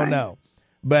 I don't know.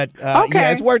 But,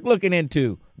 it's worth looking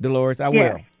into, Dolores. I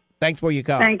will. Thanks for your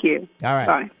call. Thank you. All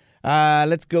right. Bye.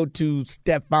 Let's go to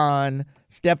Stefan.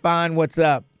 Stefan, what's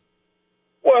up?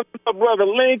 What's up, Brother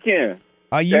Lincoln?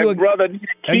 Are you brother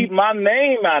keep my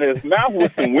name out of his mouth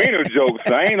with some wiener jokes?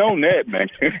 I ain't on that, man.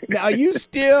 Now, are you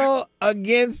still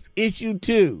against issue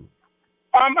 2?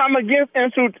 I'm against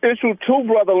issue 2,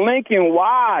 Brother Lincoln.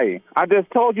 Why? I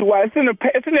just told you why. It's in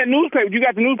that newspaper. You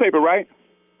got the newspaper, right?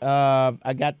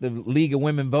 I got the League of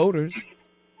Women Voters.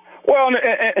 Well,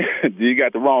 you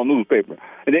got the wrong newspaper.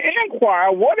 The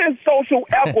Inquirer, what is social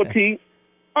equity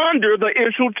under the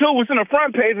issue 2? It's in the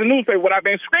front page of the newspaper, what I've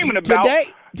been screaming about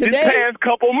this past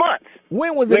couple months.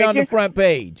 When was it on the front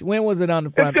page? When was it on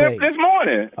the front page? This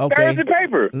morning. Okay. Thursday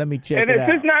paper. Let me check it out.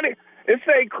 It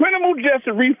say criminal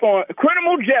justice reform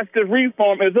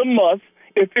is a must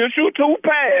if issue 2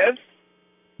 pass.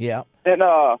 Yeah. And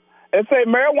it say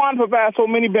marijuana provides so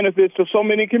many benefits to so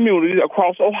many communities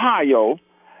across Ohio.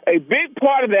 A big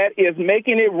part of that is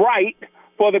making it right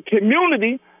for the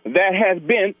community that has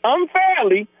been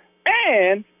unfairly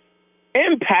and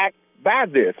impacted by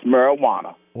this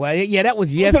marijuana. Well, yeah, that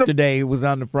was yesterday. It was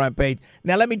on the front page.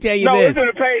 Now, let me tell you this. No, it's on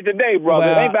the page today, brother.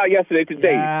 It ain't about yesterday,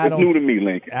 today. It's new to me,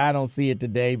 Lincoln. I don't see it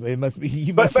today, but it must be.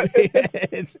 You but must be.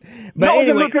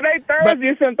 Anyway, today Thursday.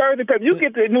 It's in Thursday paper. You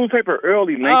get the newspaper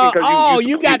early, Lincoln.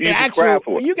 You got the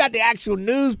actual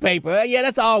newspaper. Yeah,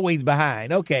 that's always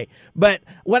behind. Okay, but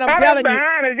what I'm telling you,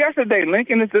 behind is yesterday,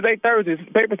 Lincoln. It's today Thursday. The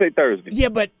paper say Thursday. Yeah,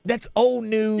 but that's old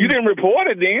news. You didn't report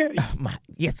it then.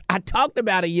 Yes, I talked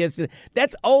about it yesterday.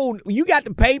 That's old. You got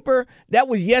the paper. That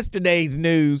was yesterday's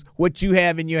news, what you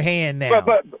have in your hand now.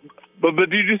 But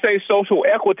did you say social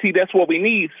equity? That's what we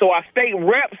need. So our state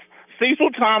reps,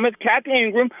 Cecil Thomas, Kathy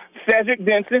Ingram, Cedric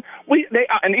Denson,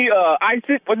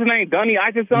 Isaac, what's his name, Dunny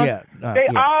Isaacson? Yeah, they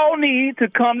all need to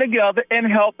come together and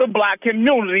help the black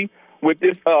community with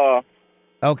this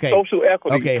social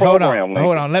equity program.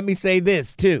 Hold on. Let me say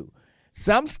this, too.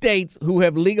 Some states who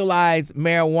have legalized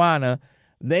marijuana,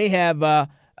 they have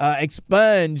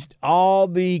expunged all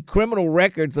the criminal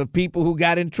records of people who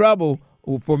got in trouble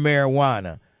for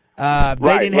marijuana.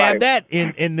 They didn't have that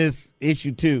in this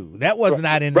issue, too. That was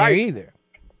not in there either.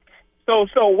 So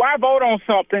why vote on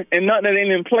something and nothing that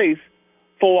ain't in place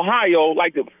for Ohio,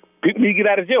 like the people need to get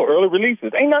out of jail, early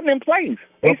releases? Ain't nothing in place.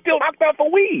 They still locked up for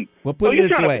weed. Well, put it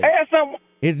this way. Something?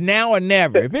 It's now or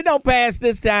never. If it don't pass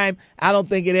this time, I don't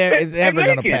think it's ever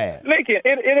going to pass. Lincoln,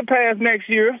 it'll pass next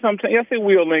year sometime. Yes, it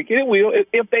will, Lincoln. It will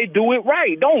if they do it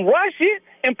right. Don't rush it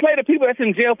and play the people that's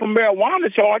in jail for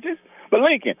marijuana charges. But,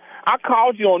 Lincoln, I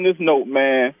called you on this note,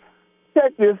 man.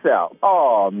 Check this out.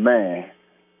 Oh, man.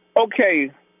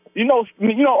 Okay, you know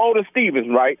Otis Stevens,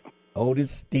 right?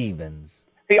 Otis Stevens.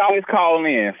 He always calling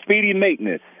in. Speedy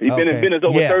Maintenance. He's been in business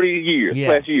over 30 years,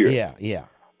 plus years. Yeah.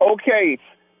 Okay.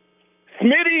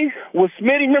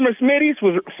 Remember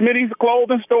Smitty's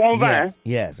clothing store on Vine?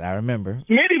 Yes, I remember.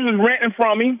 Smitty was renting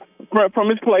from him, from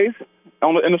his place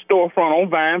in the storefront on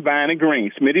Vine and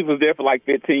Green. Smitty was there for like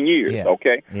 15 years,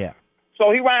 okay? Yeah.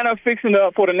 So he wound up fixing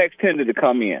up for the next tender to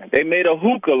come in. They made a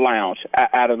hookah lounge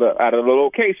out of the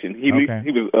location. He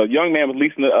was a young man was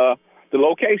leasing the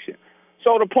location.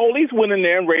 So the police went in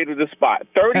there and raided the spot.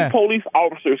 30 police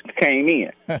officers came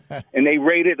in, and they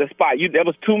raided the spot. There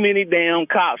was too many damn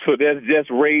cops for just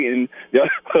raiding the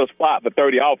spot for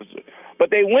 30 officers.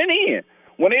 But they went in.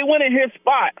 When they went in his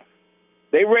spot,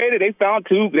 they raided. They found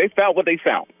what they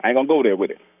found. I ain't going to go there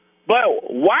with it. But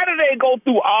why did they go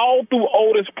through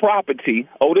Otis' property,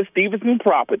 Otis Stevenson's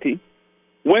property,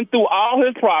 went through all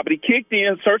his property, kicked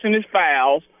in, searching his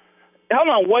files? Hold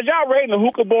on, was y'all raiding the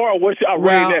hookah bar or was y'all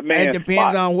raiding that man's It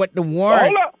depends on what the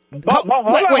warrant.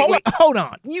 Hold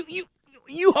on.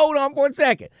 You hold on for a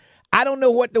second. I don't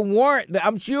know what the warrant.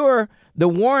 I'm sure the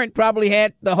warrant probably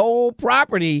had the whole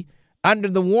property under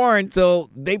the warrant, so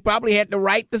they probably had the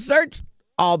right to search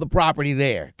all the property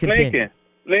there. Continue.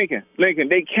 Lincoln.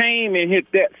 They came and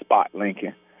hit that spot,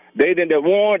 Lincoln. They did the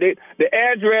warrant. The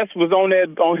address was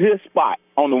on his spot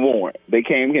on the warrant. They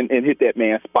came in and hit that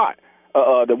man's spot.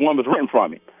 The one was renting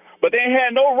from him. But they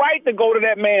had no right to go to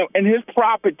that man and his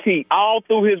property all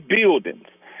through his buildings.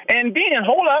 And then,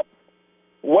 hold up,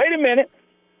 wait a minute.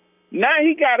 Now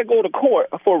he got to go to court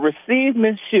for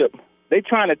receivership. They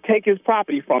trying to take his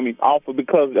property from him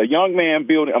because a young man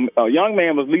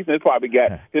was leasing his property.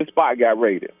 His spot got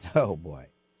raided. Oh boy,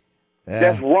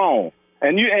 that's wrong.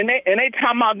 And they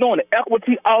talking about doing the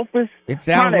equity office. It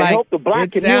sounds like help the black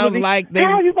it community. Sounds like they.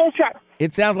 How you gonna try?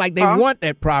 It sounds like they want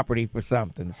that property for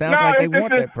something. It sounds like they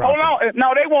want that property. Hold on.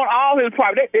 No, they want all his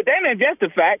property. That ain't just the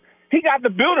fact. He got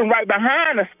the building right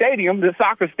behind the stadium, the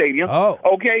soccer stadium. Oh.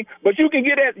 Okay? But you can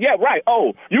get that. Yeah, right.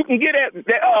 Oh, you can get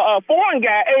that foreign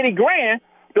guy $80,000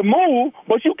 to move,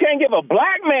 but you can't give a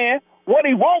black man what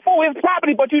he wants for his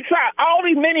property, but you try all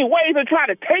these many ways to try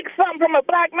to take something from a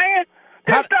black man.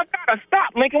 This stuff gotta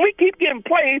stop, Lincoln. We keep getting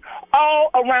played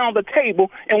all around the table,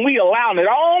 and we allowing it.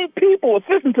 Our own people is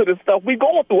listening to this stuff we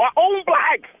going through. Our own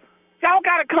blacks. Y'all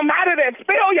gotta come out of that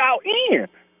spell y'all in.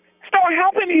 Start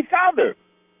helping each other.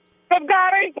 Because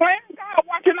God ain't playing. God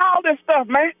watching all this stuff,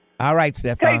 man. All right,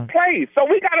 Stefan. Take place. So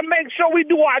we gotta make sure we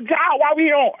do our job while we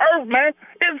here on earth, man.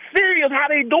 It's serious how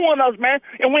they doing us, man,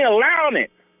 and we allowing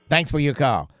it. Thanks for your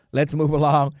call. Let's move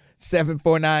along.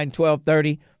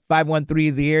 749-1230. 513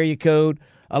 is the area code.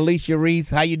 Alicia Reese,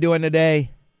 how you doing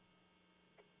today?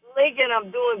 Lincoln,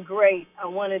 I'm doing great. I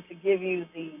wanted to give you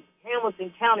the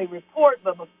Hamilton County report,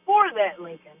 but before that,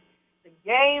 Lincoln, the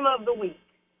game of the week,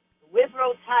 the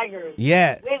Withrow Tigers.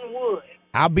 Yes. Winwood.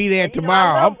 I'll be there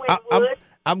tomorrow.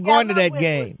 I'm going to that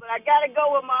game. But I got to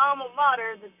go with my alma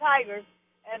mater, the Tigers.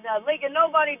 And, Lincoln,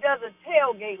 nobody does a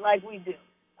tailgate like we do.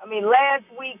 I mean, last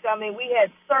week, we had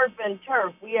surf and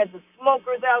turf. We had the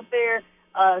smokers out there.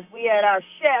 We had our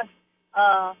chef,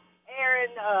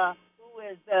 Aaron, who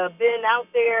has been out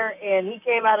there, and he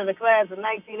came out of the class of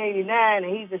 1989,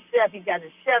 and he's a chef. He's got a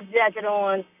chef jacket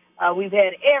on. We've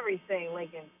had everything,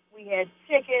 Lincoln. We had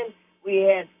chicken. We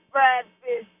had fried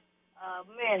fish,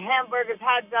 hamburgers,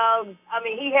 hot dogs.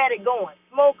 He had it going.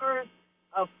 Smokers,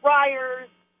 fryers.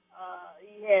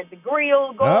 He had the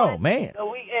grill going. Oh, man.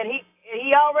 So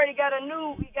he already got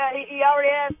he already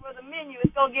asked for the menu.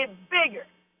 It's going to get bigger.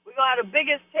 We're going to have the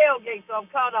biggest tailgate, so I'm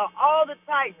calling out all the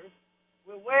Tigers.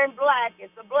 We're wearing black.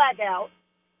 It's a blackout.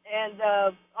 And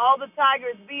all the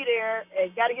Tigers be there.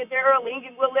 And got to get there early.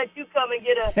 We'll let you come and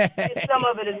get some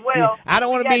of it as well. I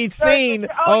don't want to be seen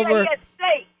over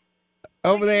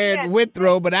there at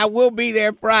Withrow, but I will be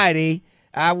there Friday.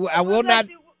 I will not.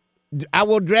 I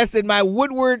will dress in my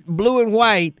Woodward blue and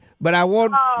white, but I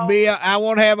won't I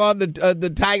won't have on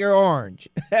the Tiger orange.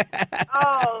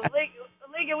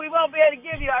 Lincoln, we won't be able to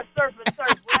give you our surf and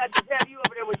turf. We'll have to have you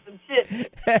over there with some chips,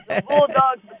 some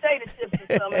Bulldogs potato chips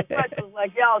or something, pretzels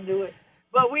like y'all do it.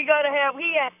 But he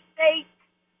had steak,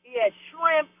 he had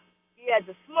shrimp, he had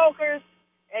the smokers,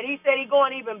 and he said he's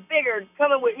going even bigger.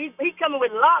 He's coming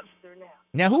with lobster now.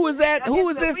 Now, who is that? Who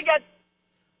is this? We got,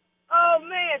 oh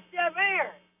man, Chef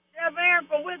Aaron. Chef Aaron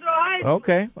from Withrow High School.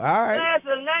 Okay, all right. Class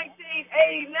of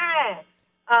 1989.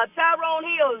 Tyrone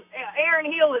Hill. Aaron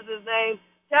Hill is his name.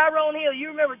 Tyrone Hill. You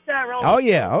remember Tyrone? Oh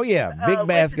yeah. Big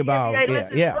basketball.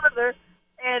 Yeah. Brother.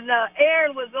 And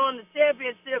Aaron was on the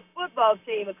championship football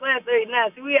team in Class of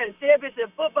 89. So we had a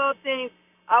championship football team.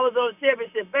 I was on the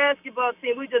championship basketball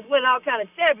team. We just won all kind of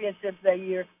championships that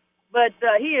year. But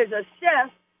he is a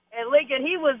chef. And Lincoln,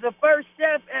 he was the first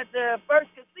chef at the first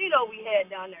casino we had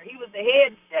down there. He was the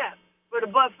head chef for the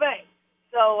buffet.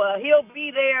 So he'll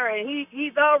be there, and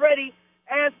he's already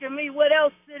asking me what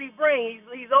else should he bring.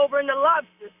 He's over in the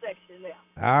lobster section now.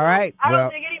 All right. I don't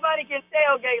think anybody can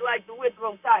tailgate like the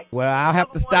Withrow Tigers. Well, I'll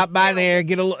have to stop by there,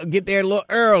 get there a little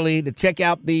early to check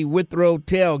out the Withrow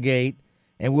tailgate,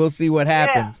 and we'll see what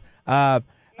happens.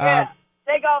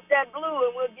 Take off that blue,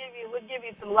 and we'll give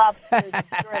you some lobster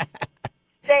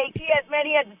steak. He had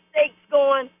the steaks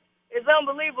going. It's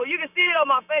unbelievable. You can see it on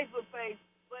my Facebook page.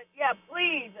 But yeah,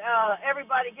 please,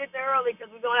 everybody get there early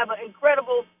because we're gonna have an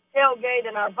incredible tailgate,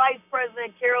 and our Vice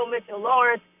President, Carol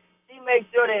Mitchell-Lawrence, she makes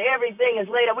sure that everything is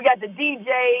laid out. We got the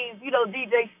DJs,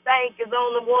 DJ Stank is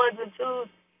on the ones and twos.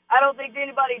 I don't think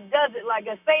anybody does it like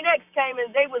us. St. X came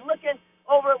and they were looking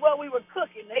over at what we were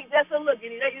cooking. They just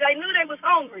looking. They knew they was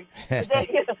hungry. But they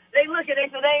looking. They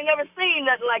said they ain't never seen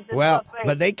nothing like this. Well,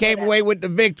 but they came away with the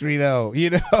victory, though. They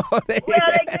came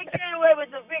away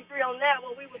with the victory on that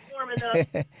one. We was warming up,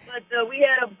 but we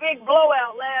had a big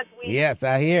blowout last week. Yes,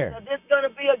 I hear. So this is gonna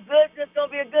be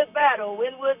a good battle.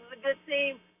 Wynwood is a good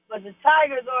team, but the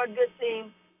Tigers are a good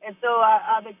team, and so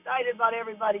I'm excited about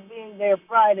everybody being there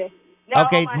Friday.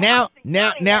 Now,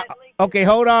 okay,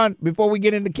 hold on. Before we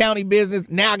get into county business,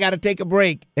 now I got to take a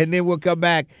break, and then we'll come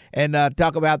back and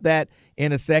talk about that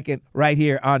in a second right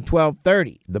here on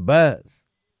 1230, The Buzz.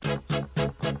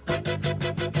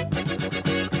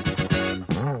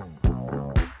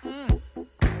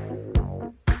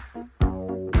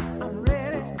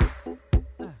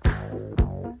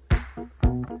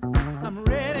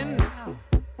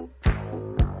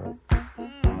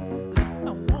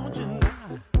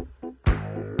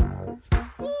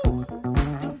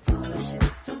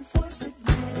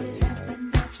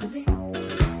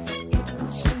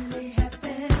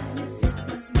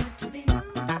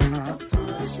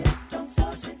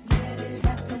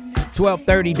 Twelve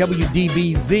 30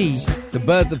 WDBZ, the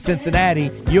Buzz of Cincinnati,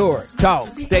 your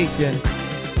talk station.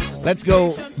 Let's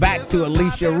go back to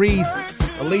Alicia Reese.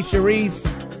 Alicia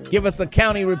Reese, give us a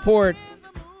county report.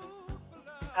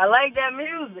 I like that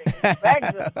music.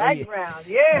 Background,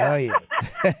 yeah. Oh, yeah.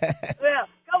 Well,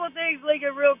 a couple of things,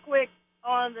 Lincoln, real quick.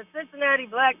 On the Cincinnati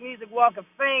Black Music Walk of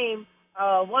Fame,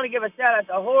 I want to give a shout-out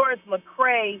to Horace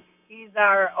McCrae. He's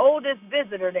our oldest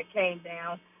visitor that came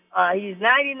down. He's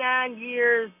 99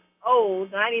 years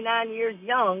old, 99 years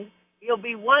young. He'll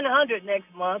be 100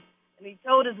 next month. And he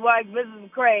told his wife, Mrs.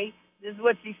 McCrae, this is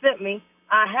what she sent me,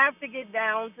 I have to get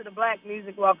down to the Black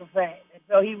Music Walk of Fame. And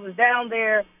so he was down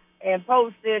there and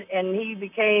posted, and he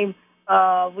became,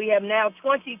 we have now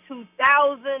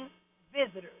 22,000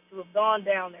 visitors who have gone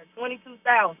down there,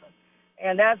 22,000.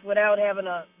 And that's without having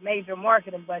a major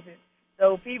marketing budget.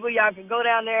 So people, y'all can go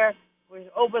down there. We're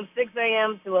open 6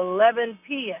 a.m. to 11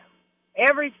 p.m.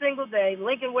 every single day.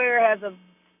 Lincoln Ware has a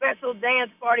special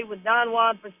dance party with Don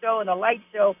Juan for show and a light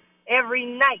show every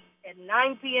night at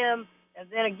 9 p.m. and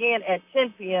then again at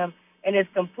 10 p.m. And it's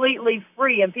completely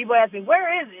free. And people ask me,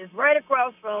 where is it? It's right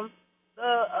across from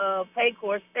the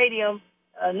Paycor Stadium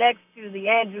next to the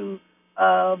Andrew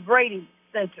Brady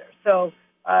Center. So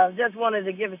just wanted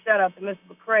to give a shout-out to Mr.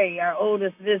 McCrae, our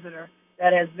oldest visitor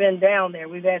that has been down there.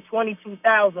 We've had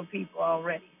 22,000 people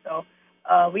already. So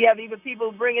we have even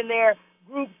people bringing their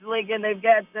groups, Lincoln. They've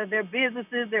got their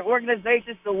businesses, their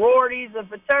organizations, sororities, and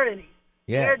fraternities.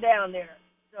 Yeah. They're down there.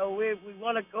 So we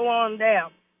want to go on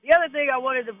down. The other thing I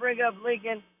wanted to bring up,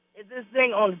 Lincoln, is this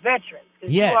thing on veterans.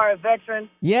 Because you are a veteran.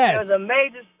 Yes. There was a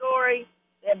major story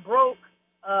that broke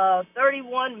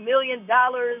 $31 million,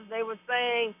 they were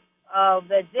saying,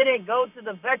 that didn't go to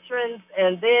the veterans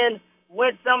and then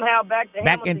went somehow back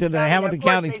into the Hamilton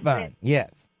County Fund.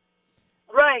 Yes.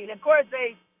 Right. And, of course,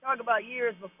 they talk about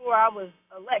years before I was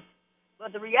elected.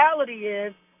 But the reality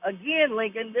is, again,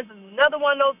 Lincoln, this is another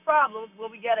one of those problems where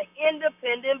we got an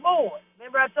independent board.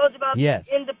 Remember I told you about the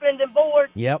independent board?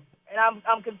 Yep. And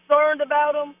I'm concerned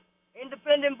about them.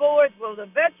 Independent boards. Well, the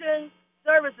Veteran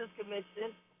Services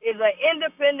Commission is an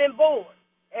independent board.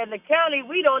 And the county,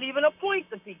 we don't even appoint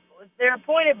the people. They're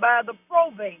appointed by the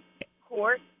probate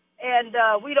court. and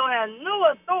we don't have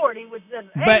no authority, which just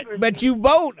angers But me. you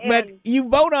vote. And But you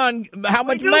vote on how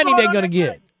much money they're going to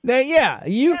get. Then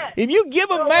if you give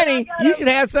them money, you should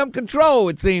have some control.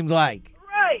 It seems like.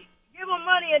 Right. Give them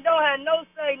money and don't have no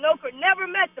say, never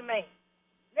met the man.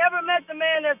 Never met the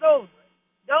man that's over it.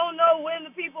 Don't know when the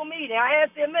people meet. I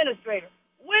asked the administrator,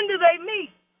 when do they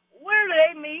meet? Where do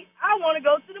they meet? I want to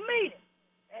go to the meeting.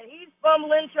 And he's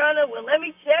fumbling, trying to, let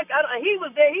me check. He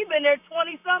was there. He's been there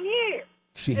 20-some years.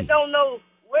 Jeez. And don't know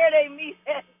where they meet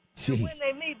at and when Jeez.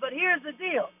 they meet. But here's the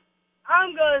deal.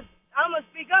 I'm gonna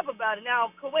speak up about it.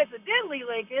 Now, coincidentally,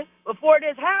 Lincoln, before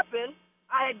this happened,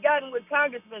 I had gotten with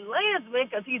Congressman Landsman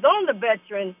because he's on the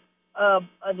veteran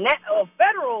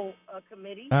federal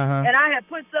committee, and I had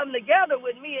put something together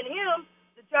with me and him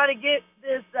to try to get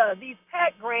these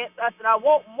PAC grants. I said I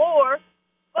want more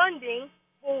funding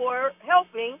for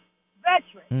helping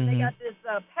veterans. They got this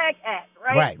PAC Act,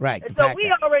 right? Right. And so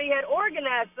we already had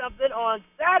organized something on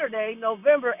Saturday,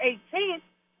 November 18th,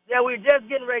 that we were just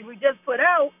getting ready. We just put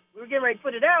out. We were getting ready to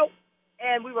put it out,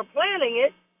 and we were planning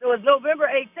it. So it's November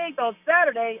 18th on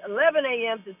Saturday, 11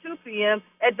 a.m. to 2 p.m.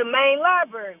 at the main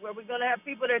library, where we're going to have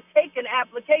people that are taking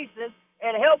applications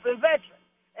and helping veterans.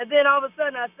 And then all of a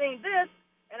sudden I seen this,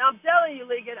 and I'm telling you,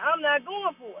 Ligon, I'm not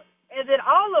going for it. And then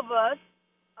all of us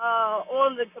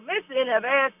on the commission have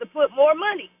asked to put more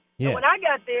money. Yeah. And when I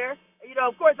got there,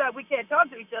 of course, we can't talk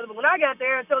to each other, but when I got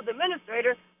there, I told the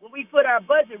administrator, when we put our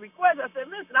budget request, I said,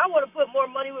 listen, I want to put more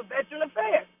money with Veteran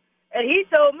Affairs. And he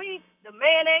told me the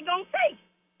man ain't going to take it.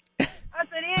 I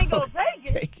said, he ain't going to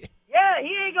take it. Yeah,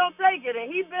 he ain't going to take it.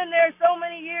 And he's been there so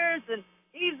many years, and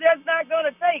he's just not going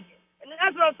to take it. And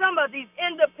that's what I'm talking about, these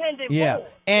independent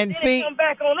boards. And see, come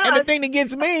back on us. and the thing that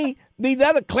gets me, these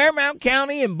other Claremont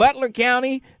County and Butler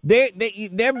County, they're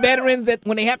veterans that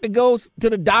when they have to go to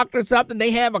the doctor or something,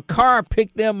 they have a car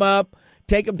pick them up,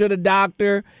 take them to the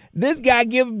doctor. This guy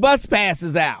gives bus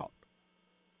passes out.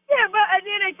 Yeah, but and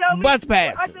then they told me, bus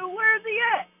passes. I said, where's he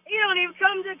at? He don't even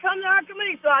come to our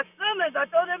committee. So I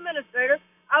told the administrator,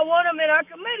 I want him in our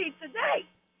committee today.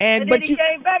 And then he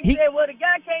came back and said, well, the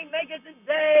guy can't make it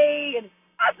today. And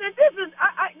I said,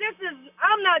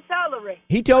 I'm not tolerating.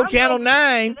 He told Channel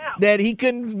 9 that he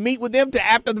couldn't meet with them till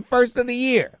after the first of the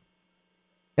year.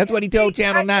 That's what he told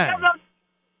Channel 9.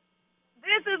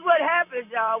 This is what happens,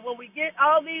 y'all. When we get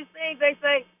all these things, they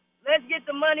say, let's get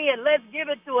the money and let's give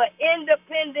it to an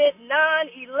independent,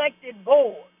 non-elected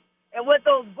board. And what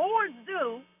those boards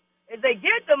do is they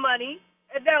get the money,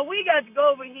 and now we got to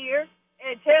go over here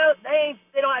and tell they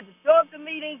don't have to show up to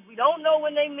meetings. We don't know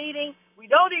when they meeting. We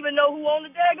don't even know who on the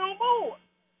daggone board.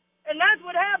 And that's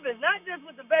what happens, not just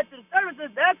with the veteran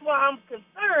services. That's why I'm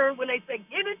concerned when they say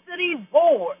give it to these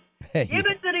boards. Give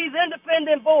it to these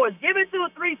independent boards. Give it to a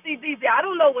 3CDC. I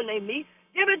don't know when they meet.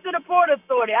 Give it to the Port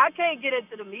Authority. I can't get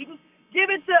into the meeting. Give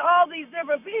it to all these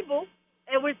different people.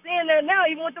 And we're seeing that now,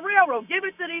 even with the railroad. Give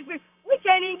it to these people. We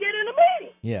can't even get in the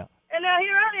meeting. Yeah. And now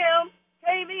here I am,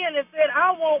 came in and said,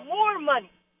 I want more money.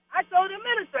 I told the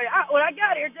administrator, when I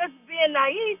got here, just being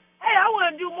naive, hey, I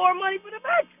want to do more money for the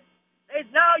veterans. They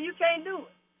said, no, you can't do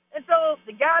it. And so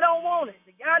the guy don't want it.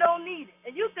 The guy don't need it.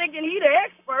 And you thinking he the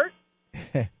expert.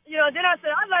 Then I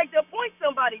said, I'd like to appoint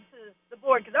somebody to the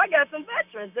board because I got some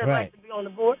veterans that like to be on the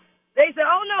board. They said,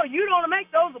 oh, no, you don't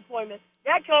make those appointments.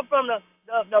 That comes from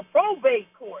the probate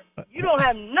court. You don't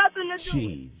have nothing to do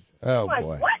with it. Oh, like,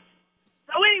 boy. What?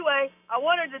 So anyway, I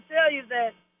wanted to tell you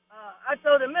that I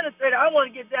told the administrator I want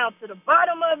to get down to the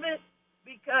bottom of it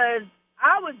because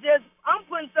I'm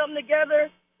putting something together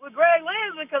with Greg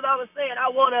Landsman because I was saying I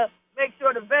want to make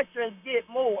sure the veterans get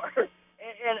more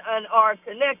and are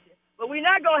connected. But we're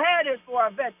not going to have this for our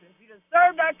veterans. We just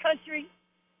served our country,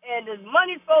 and this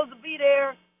money's supposed to be there,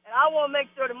 and I want to make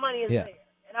sure the money is there.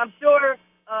 And I'm sure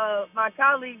my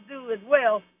colleagues do as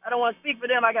well. I don't want to speak for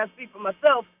them. I got to speak for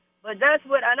myself. But that's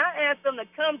what, and I asked them to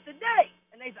come today.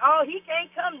 And they said, oh, he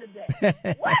can't come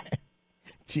today. What?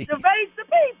 Jeez. To face the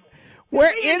people.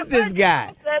 Where is this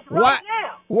guy? Right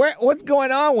now. What's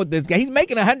going on with this guy? He's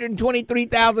making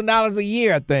 $123,000 a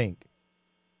year, I think.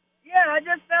 Yeah, I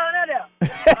just found that out.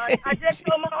 I just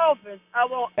told my office, I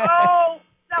want all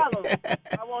salaries.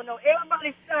 I want to know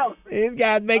everybody's salary. This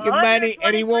guy's making money,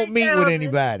 and he won't meet with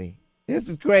anybody. This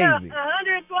is crazy. Yeah,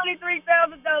 $123,000.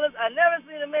 I never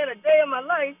seen a man a day in my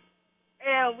life.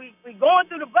 And we going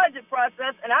through the budget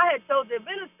process, and I had told the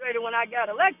administrator when I got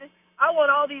elected, I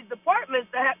want all these departments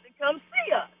to have to come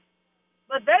see us.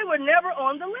 But they were never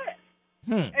on the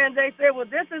list. And they said, well,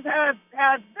 this is how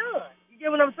it's done. You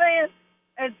get what I'm saying?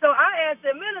 And so I asked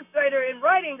the administrator in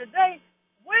writing today,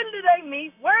 when do they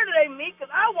meet? Where do they meet?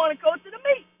 Because I want to go to the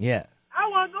meeting. Yes. I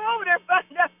want to go over there and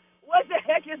find out what the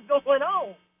heck is going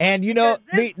on. And you know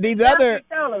these other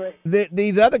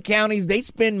counties, they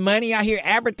spend money. I hear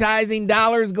advertising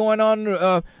dollars going on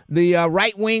the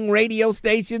right wing radio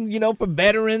stations, you know, for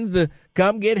veterans to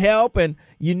come get help, and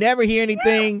you never hear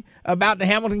anything about the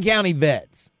Hamilton County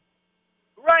vets.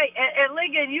 Right, and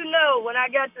Lincoln, you know, when I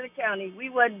got to the county, we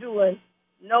wasn't doing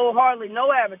hardly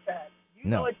no advertising. You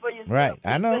know it for yourself. Right,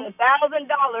 I know. Spend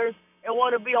 $1,000 and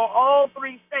want to be on all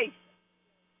 3 stations,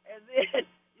 and then.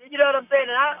 You know what I'm saying?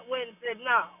 And I went and said,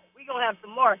 no, we're going to have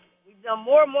some marketing. We've done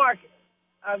more marketing.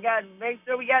 I've got to make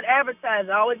sure we got advertising.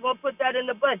 I always want to put that in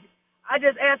the budget. I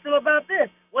just asked him about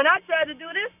this. When I tried to do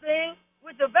this thing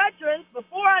with the veterans,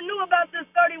 before I knew about this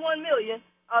 $31 million,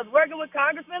 I was working with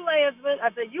Congressman Landsman.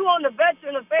 I said, you on the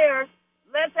Veteran Affairs,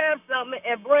 let's have something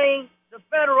and bring the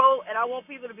federal, and I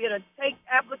want people to be able to take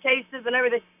applications and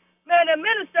everything. Man, the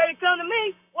administrator come to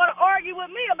me, want to argue with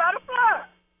me about a flyer.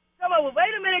 Come on, well, wait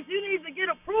a minute. You need to get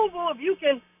approval if you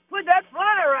can put that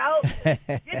flyer out,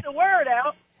 get the word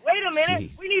out. Wait a minute.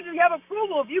 Jeez. We need to have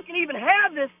approval if you can even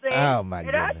have this thing. Oh, my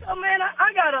goodness. And I said, man,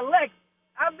 I got elected.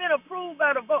 I've been approved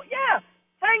by the vote. Yeah,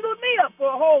 tangled me up for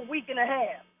a whole week and a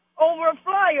half over a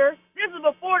flyer. This is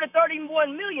before the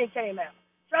 $31 million came out.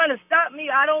 Trying to stop me.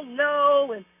 I don't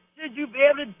know. And should you be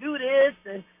able to do this?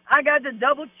 And I got to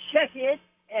double check it.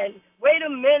 And wait a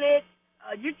minute.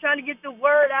 You're trying to get the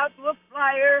word out to a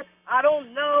flyer. I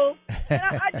don't know. And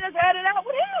I just had it out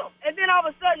with him. And then all of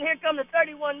a sudden, here comes the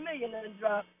 $31 million in the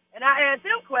drop. And I asked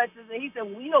him questions, and he said,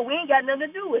 well, you know, we ain't got nothing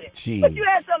to do with it. Jeez. But you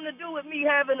had something to do with me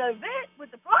having an event with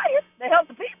the flyers to help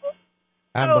the people.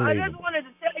 So I just wanted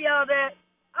to tell y'all that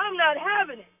I'm not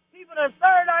having it. People done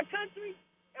served our country,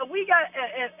 and we got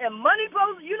and money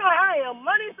supposed, you know how I am,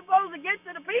 money's supposed to get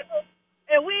to the people,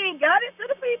 and we ain't got it to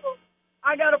the people.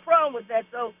 I got a problem with that.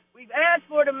 So we've asked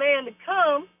for the man to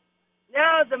come.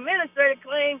 Now the administrator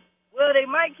claims, well, they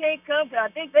can't come because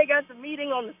I think they got the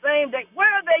meeting on the same day. Where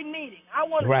are they meeting? I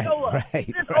want to show up. Is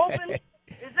this open?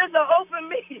 Is this an open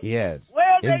meeting? Yes.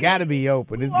 It's got to be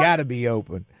open. It's got to be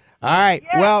open. All right.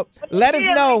 Yeah. Well, let us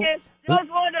know. Just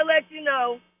wanted to let you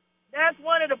know that's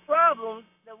one of the problems,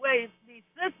 the way these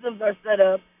systems are set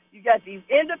up. You got these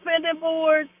independent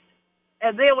boards.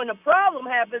 And then when the problem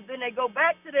happens, then they go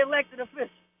back to the elected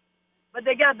officials. But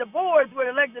they got the boards where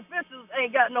the elected officials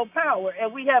ain't got no power.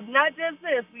 And we have not just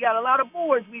this. We got a lot of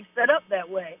boards we've set up that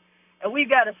way. And we've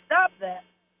got to stop that.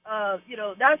 You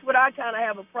know, that's what I kind of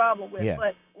have a problem with. Yeah.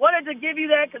 But wanted to give you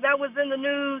that because that was in the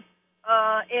news.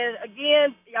 And,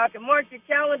 again, y'all can mark your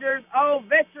calendars, all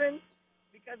veterans,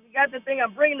 because we got the thing.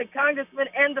 I'm bringing the congressman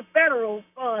and the federal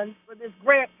funds for this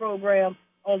grant program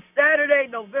on Saturday,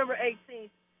 November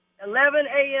 18th. 11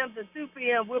 a.m. to 2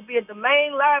 p.m. We'll be at the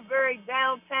main library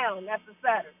downtown. That's a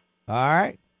Saturday. All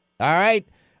right.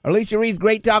 Alicia Reese,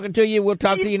 great talking to you. We'll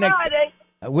talk to you next Friday.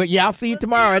 Yeah, I'll see you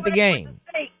tomorrow at the game.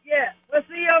 Yeah, we'll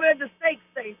see you over at the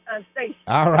station.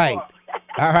 All right.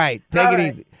 All right. Take it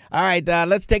easy. All right.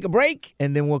 Let's take a break,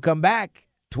 and then we'll come back.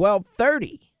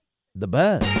 12:30, The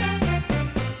Buzz.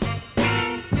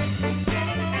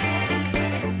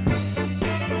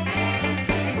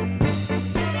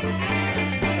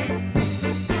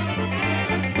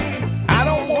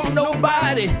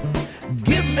 Nobody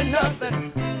give me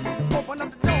nothing. Open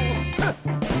up the door.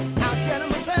 I'll get it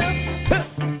myself.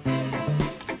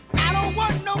 I don't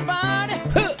want nobody.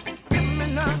 Give me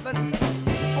nothing.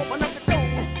 Open up the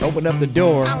door. Open up the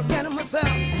door. I'll get it myself.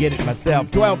 Get it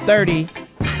myself. 12:30.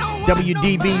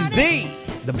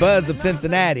 WDBZ, the Buzz of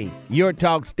Cincinnati. Your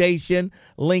talk station.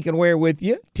 Lincoln Ware with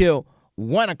you till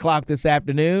 1 o'clock this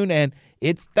afternoon. And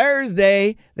it's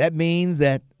Thursday. That means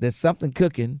that there's something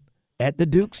cooking at the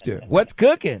Dukester. What's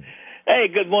cooking? Hey,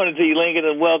 good morning to you, Lincoln,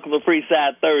 and welcome to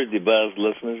Freeside Thursday, Buzz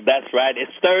listeners. That's right,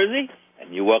 it's Thursday,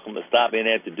 and you're welcome to stop in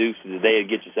at the Dukester today and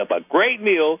get yourself a great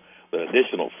meal with an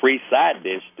additional free side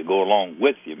dish to go along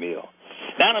with your meal.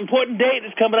 Now, an important date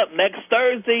is coming up next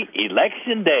Thursday,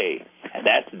 Election Day, and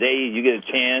that's the day you get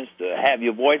a chance to have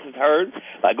your voices heard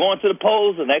by going to the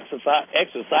polls and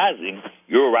exercising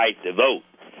your right to vote.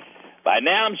 By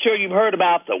now, I'm sure you've heard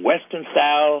about the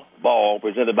Western-style ball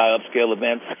presented by Upscale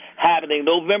Events happening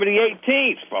November the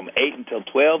 18th from 8 until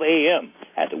 12 a.m.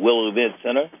 at the Willow Event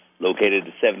Center, located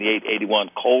at 7881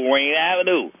 Coleraine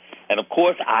Avenue. And, of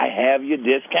course, I have your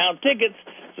discount tickets,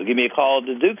 so give me a call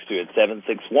to Dukester at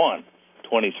 761-2300.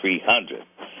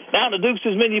 Now, the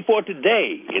Dukester's menu for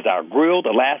today is our grilled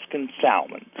Alaskan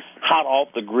salmon, hot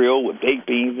off the grill with baked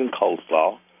beans and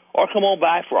coleslaw. Or come on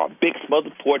by for our big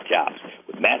smothered pork chops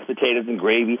with mashed potatoes and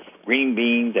gravy, green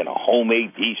beans, and a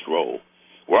homemade beef roll.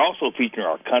 We're also featuring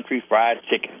our country fried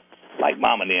chicken, like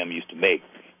Mama and them used to make,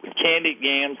 with candied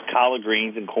yams, collard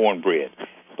greens, and cornbread.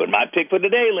 But my pick for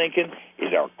today, Lincoln,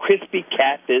 is our crispy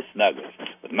catfish nuggets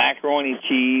with macaroni,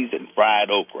 cheese, and fried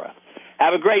okra.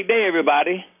 Have a great day,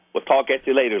 everybody. We'll talk at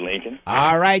you later, Lincoln.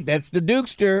 All right, that's the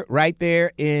Dukester right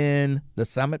there in the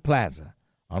Summit Plaza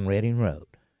on Reading Road.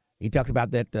 He talked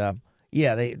about that, they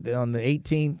on the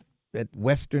 18th, that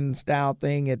Western-style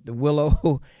thing at the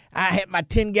Willow. I had my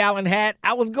 10-gallon hat.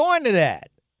 I was going to that.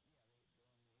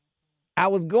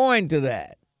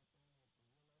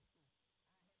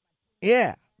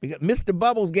 Yeah, because Mr.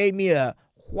 Bubbles gave me a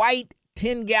white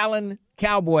 10-gallon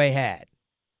cowboy hat.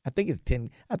 I think it's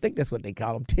 10. I think that's what they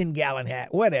call them, 10-gallon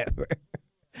hat, whatever.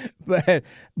 but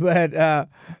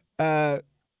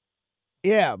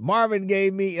Marvin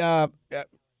gave me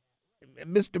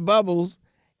Mr. Bubbles,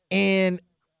 and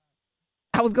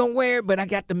I was going to wear it, but I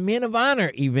got the Men of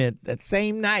Honor event that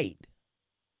same night.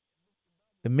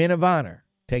 The Men of Honor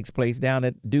takes place down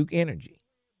at Duke Energy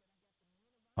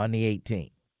on the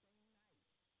 18th.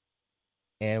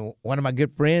 And one of my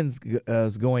good friends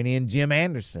is going in, Jim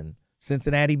Anderson,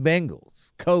 Cincinnati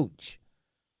Bengals coach,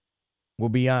 will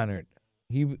be honored.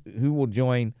 He will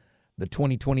join the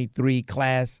 2023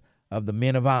 class of the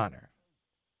Men of Honor.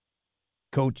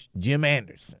 Coach Jim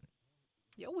Anderson.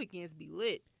 Your weekends be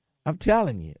lit. I'm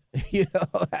telling you.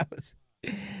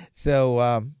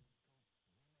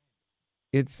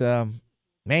 It's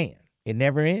man, it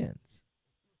never ends.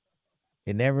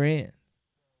 It never ends.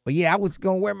 But yeah, I was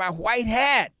gonna wear my white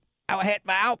hat. I had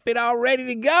my outfit all ready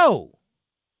to go.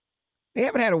 They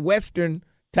haven't had a Western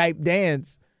type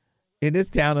dance in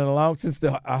this town since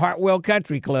the Hartwell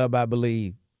Country Club, I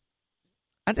believe.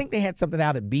 I think they had something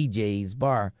out at BJ's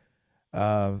bar.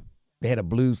 They had a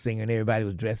blues singer and everybody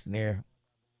was dressed in their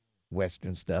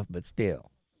Western stuff, but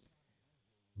still.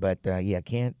 But I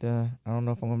can't. I don't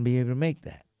know if I'm gonna be able to make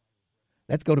that.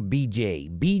 Let's go to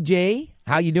BJ. BJ,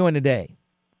 how you doing today?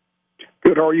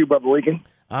 Good. How are you, Brother Lincoln?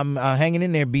 I'm hanging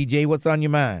in there, BJ. What's on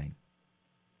your mind?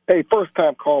 Hey,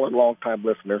 first-time caller, long-time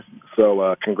listener.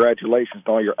 So congratulations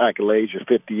on your accolades, your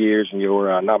 50 years, and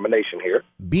your nomination here.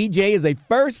 BJ is a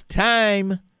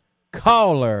first-time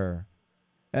caller.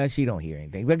 She don't hear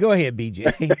anything, but go ahead,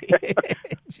 BJ.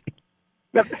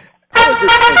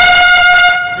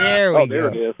 There we go. There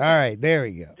it is. All right, there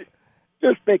we go.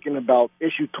 Just thinking about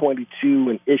issue 22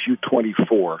 and issue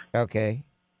 24. Okay.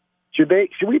 Should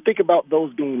we think about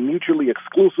those being mutually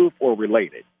exclusive or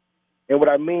related? And what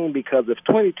I mean, because if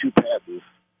 22 passes,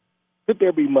 could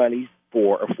there be money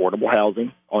for affordable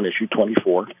housing on issue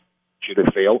 24? Should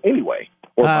it fail anyway,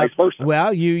 or vice versa?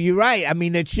 Well, you're right. I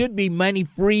mean, there should be money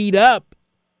freed up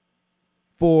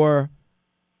for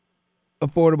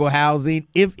affordable housing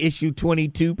if issue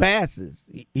 22 passes.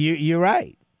 You're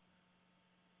right.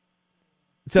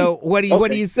 So what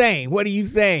are you saying? What are you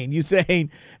saying? You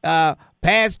saying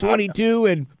pass 22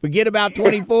 and forget about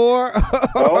 24?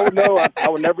 No, I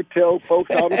would never tell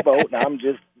folks how to vote. I'm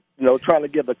just trying to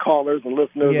give the callers and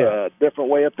listeners a different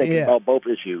way of thinking about both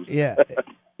issues.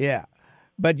 Yeah.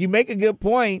 But you make a good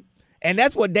point, and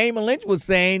that's what Damon Lynch was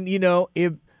saying.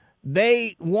 If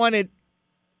they wanted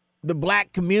the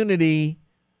black community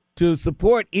to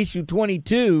support issue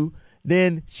 22,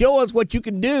 then show us what you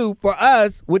can do for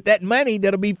us with that money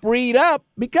that'll be freed up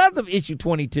because of issue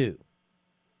 22.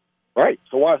 Right.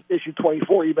 So why is issue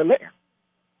 24 even there?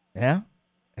 Yeah,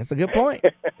 that's a good point.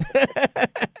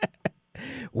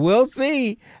 We'll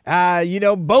see.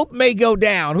 Both may go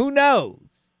down. Who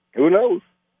knows? Who knows?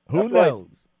 Who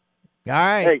knows? Right. All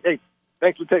right. Hey,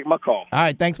 thanks for taking my call. All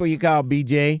right, thanks for your call,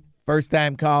 BJ.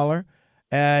 First-time caller.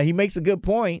 He makes a good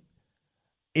point.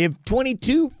 If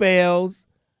 22 fails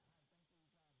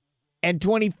and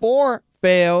 24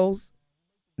 fails,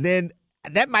 then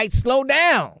that might slow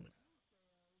down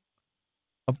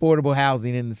affordable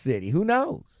housing in the city. Who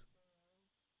knows?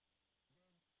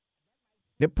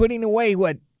 They're putting away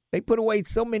they put away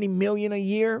so many million a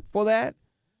year for that.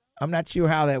 I'm not sure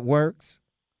how that works,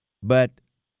 but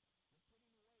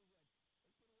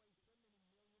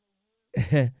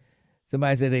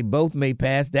somebody said they both may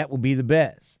pass. That will be the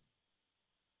best.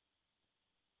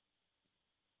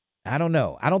 I don't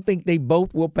know. I don't think they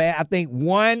both will pass. I think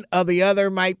one or the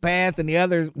other might pass, and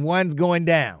one's going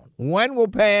down. One will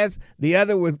pass, the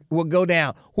other will go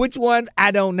down. Which ones?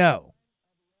 I don't know.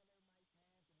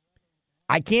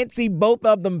 I can't see both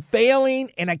of them failing,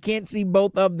 and I can't see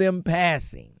both of them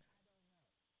passing.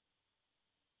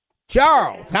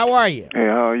 Charles, how are you? Hey,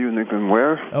 how are you, Lincoln?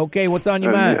 Ware? Okay, what's on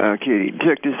your mind? Katie,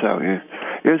 check this out here.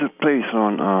 There's a place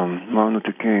on Martin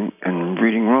Luther King and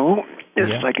Reading Road.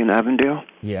 It's like in Avondale.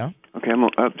 Yeah. Okay, I'm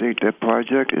going to update that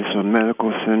project. It's a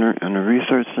medical center and a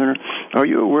research center. Are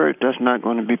you aware that's not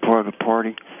going to be part of the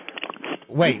party?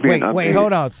 Wait,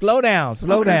 hold on. Slow down.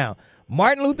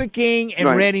 Martin Luther King and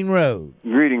Right. Reading Road.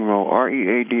 Reading Road,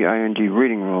 Reading,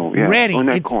 Reading Road. Yeah, Reading. on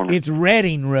that corner. It's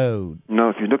Reading Road. No,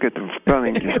 if you look at the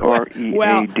spelling, it's Reading,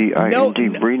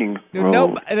 Reading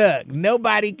Road. Look,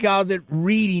 nobody calls it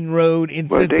Reading Road in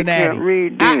Cincinnati. They can't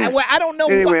read then. I don't know.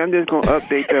 Anyway, I'm just going to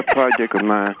update that project of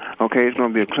mine. Okay, it's going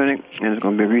to be a clinic and it's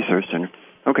going to be a research center.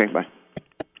 Okay, bye.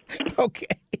 Okay.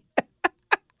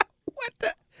 What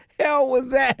the hell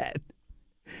was that?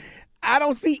 I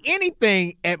don't see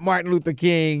anything at Martin Luther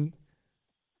King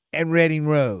and Reading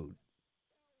Road.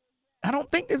 I don't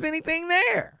think there's anything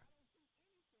there.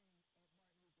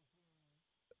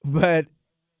 But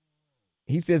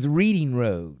he says Reading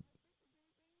Road.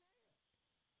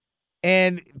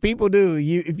 And people do.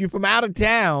 If you're from out of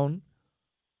town,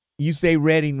 you say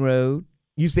Reading Road.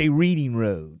 You say Reading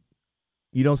Road.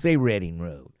 You don't say Reading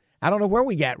Road. I don't know where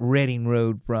we got Reading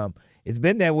Road from. It's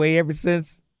been that way ever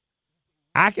since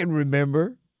I can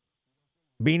remember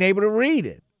being able to read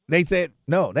it. They said,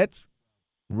 no, that's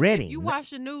Reading. You watch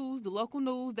the news, the local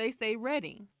news, they say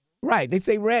Reading. Right, they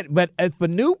say Reading. But if a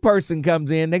new person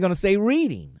comes in, they're going to say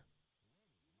Reading.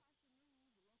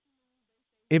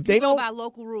 If they go don't by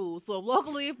local rules. So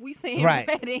locally, if we say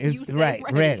Reading, you say right,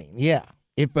 Reading. Yeah.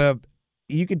 If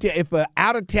you can tell if a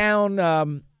out of town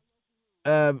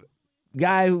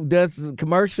guy who does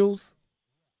commercials,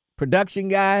 production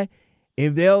guy,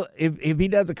 if he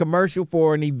does a commercial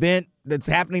for an event that's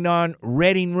happening on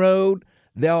Reading Road,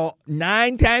 they'll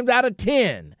 9 times out of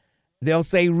 10 they'll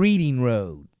say Reading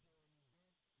Road.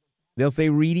 They'll say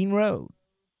Reading Road.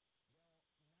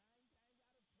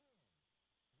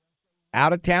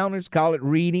 Out of towners call it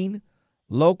Reading,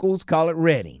 locals call it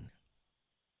Reading.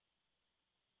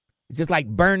 It's just like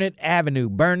Burnett Avenue,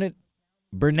 Burnett.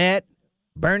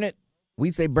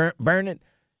 We say Burnett.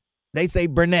 They say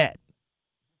Burnett.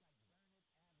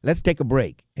 Let's take a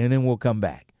break, and then we'll come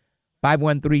back.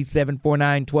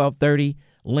 513-749-1230,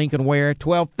 Lincoln Ware,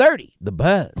 1230, The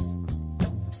Buzz.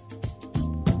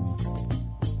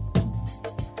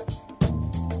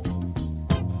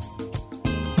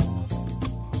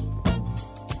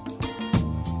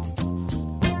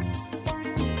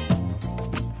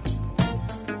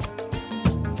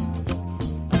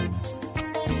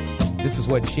 This is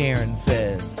what Sharon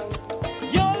says.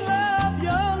 Your love,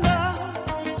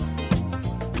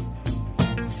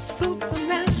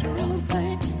 supernatural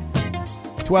thing.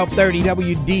 1230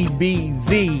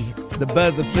 WDBZ, The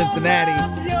Buzz of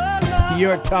Cincinnati,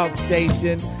 your talk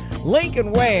station.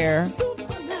 Lincoln Ware,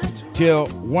 till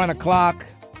 1 o'clock.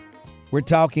 We're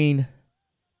talking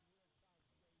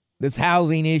this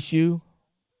housing issue.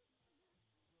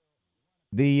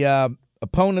 The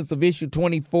opponents of issue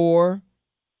 24,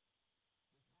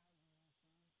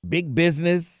 big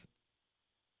business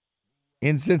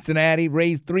in Cincinnati,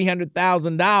 raised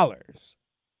 $300,000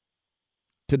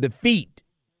 to defeat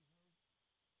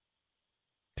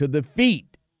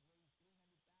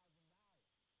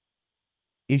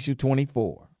issue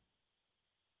 24.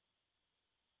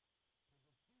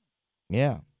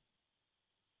 Yeah.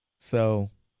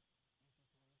 So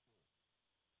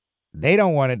they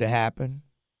don't want it to happen.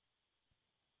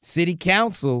 City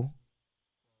council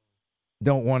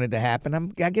don't want it to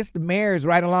happen. I guess the mayor is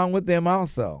right along with them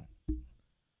also.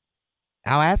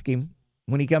 I'll ask him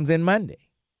when he comes in Monday.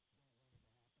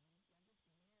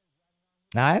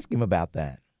 I'll ask him about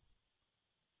that.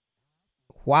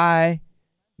 Why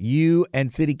you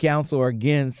and city council are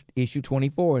against issue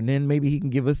 24, and then maybe he can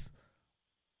give us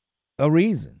a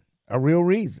reason, a real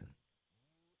reason.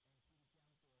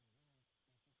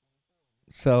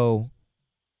 So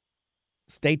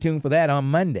stay tuned for that on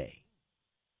Monday.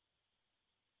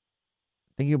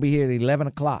 I think he'll be here at 11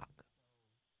 o'clock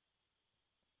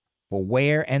for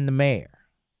Ware and the Mayor.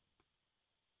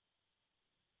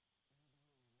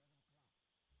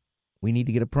 We need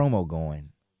to get a promo going,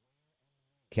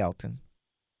 Kelton.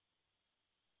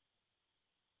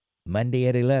 Monday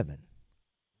at 11.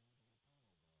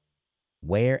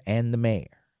 Ware and the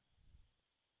Mayor.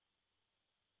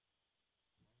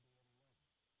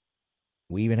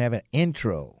 We even have an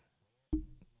intro.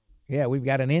 Yeah, we've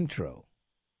got an intro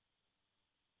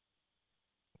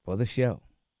for the show.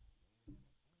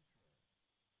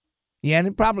 Yeah, and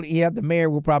the mayor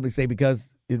will probably say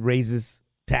because it raises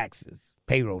taxes,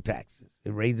 payroll taxes.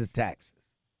 It raises taxes.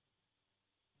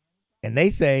 And they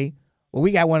say, well,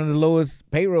 we got one of the lowest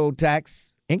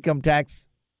income tax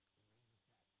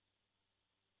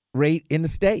rate in the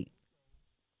state.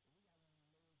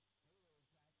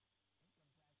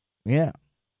 Yeah.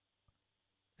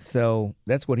 So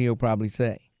that's what he'll probably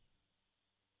say.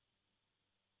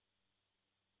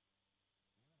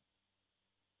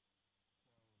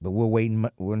 But we'll wait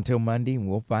until Monday and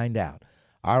we'll find out.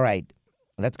 All right.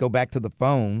 Let's go back to the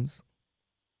phones.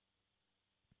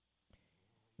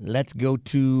 Let's go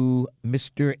to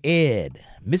Mr. Ed.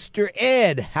 Mr.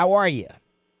 Ed, how are you?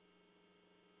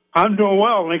 I'm doing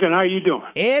well, Lincoln. How are you doing?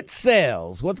 Ed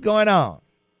Sells, what's going on?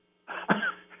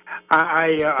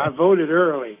 I voted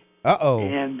early. Uh-oh.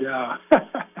 And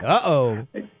uh-oh.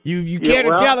 You care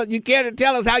to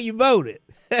tell us how you voted?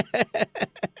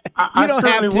 I don't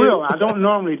certainly have to. will. I don't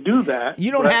normally do that.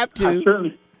 You don't have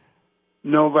to.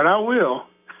 No, but I will.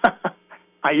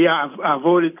 I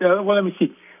voted. Well, let me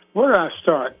see. Where did I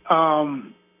start? I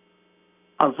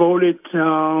voted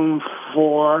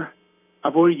I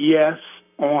voted yes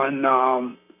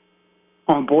on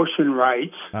abortion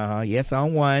rights. Yes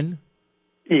on one.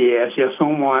 Yes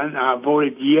on one. I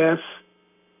voted yes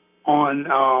on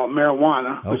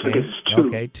marijuana, which I guess is 2.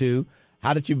 Okay, 2.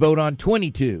 How did you vote on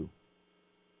 22?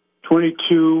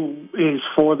 22 is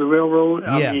for the railroad.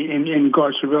 Yeah. I mean, in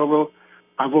regards to railroad,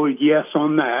 I voted yes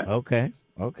on that. Okay.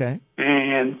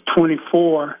 And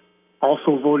 24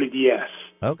 also voted yes.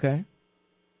 Okay.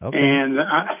 And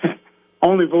I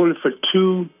only voted for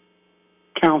 2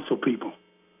 council people.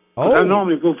 I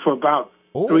normally vote for about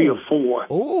 3 or 4.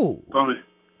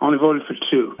 Only voted for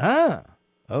 2.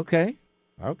 Okay.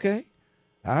 All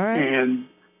right. And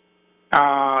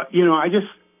I just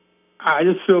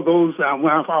feel those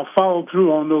I'll follow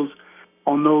through on those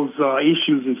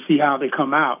issues and see how they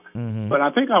come out. Mm-hmm. But I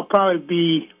think I'll probably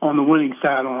be on the winning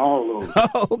side on all of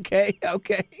those. Okay.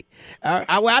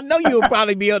 I know you'll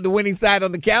probably be on the winning side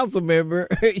on the council member.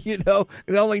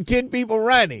 There's only 10 people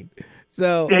running.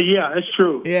 So yeah, that's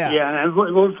true. Yeah, and I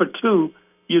voted for 2.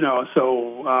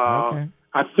 So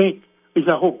I think at least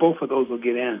I hope both of those will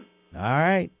get in. All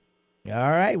right.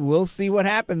 We'll see what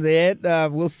happens, Ed.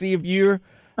 We'll see if you're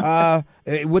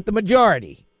with the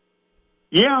majority.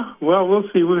 Yeah, well, we'll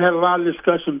see. We've had a lot of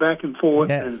discussion back and forth,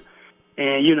 yes.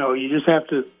 and you just have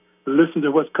to listen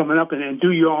to what's coming up and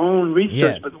do your own research.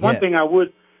 Yes, but one thing I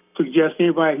would suggest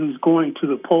anybody who's going to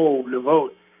the poll to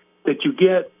vote that you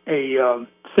get a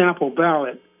sample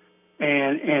ballot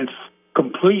and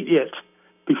complete it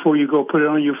before you go put it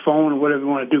on your phone or whatever you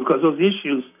want to do, because those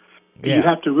issues you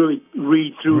have to really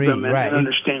read through them and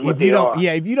understand what they are.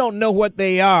 Yeah, if you don't know what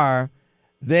they are,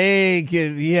 they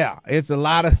can. Yeah, it's a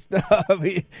lot of stuff.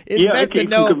 It's best it to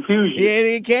know. Can confuse you.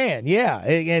 Yeah, it can. Yeah,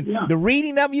 and the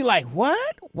reading of you like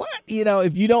what?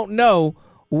 If you don't know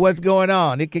what's going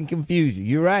on, it can confuse you.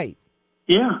 You're right.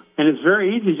 Yeah, and it's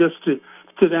very easy just to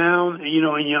sit down,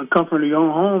 in your comfort of your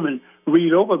own home and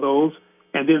read over those,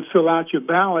 and then fill out your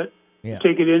ballot,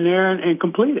 take it in there, and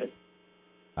complete it.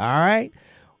 All right.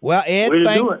 Well, Ed,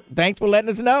 thanks for letting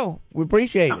us know. We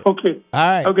appreciate it. Okay. All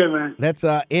right. Okay, man. That's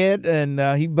Ed, and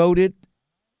he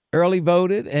early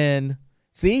voted, and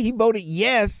see, he voted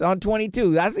yes on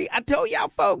 22. I told y'all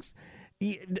folks,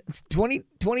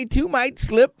 22 might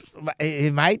slip.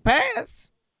 It might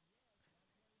pass.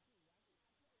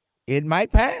 It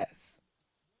might pass.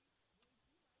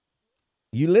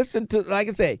 You listen to, like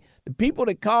I say, the people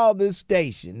that call this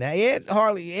station. Now, Ed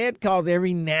calls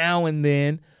every now and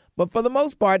then, but for the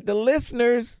most part, the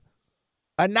listeners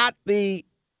are not the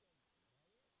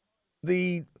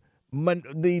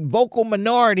vocal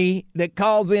minority that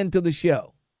calls into the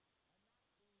show.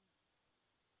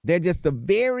 They're just a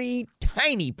very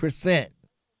tiny percent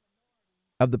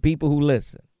of the people who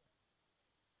listen.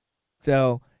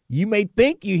 So you may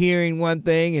think you're hearing one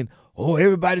thing and,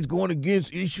 everybody's going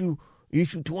against issue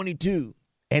 22.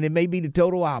 And it may be the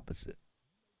total opposite.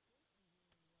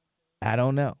 I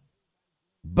don't know.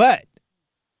 But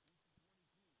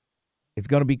it's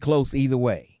going to be close either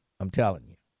way. I'm telling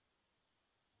you.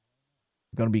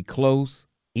 It's going to be close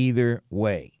either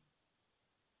way.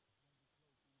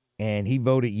 And he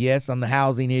voted yes on the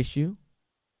housing issue.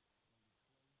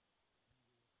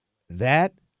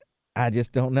 That, I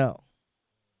just don't know.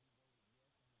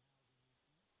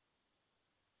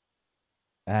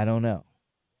 I don't know.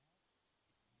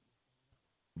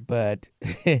 But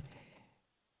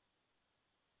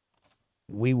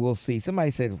we will see.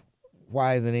 Somebody said,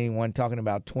 why isn't anyone talking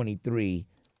about 23,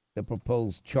 the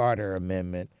proposed charter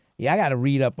amendment? Yeah, I got to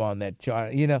read up on that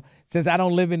charter. Since I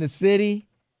don't live in the city,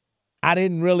 I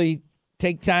didn't really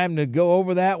take time to go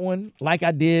over that one like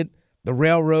I did the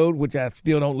railroad, which I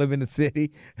still don't live in the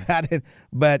city.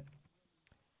 But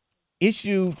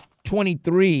issue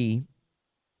 23,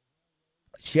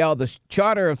 shall the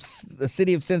charter of the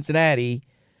city of Cincinnati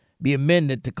be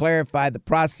amended to clarify the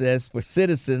process for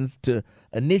citizens to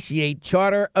initiate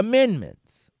charter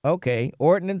amendments,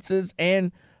 ordinances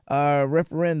and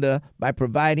referenda, by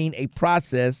providing a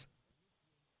process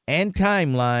and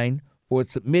timeline for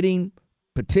submitting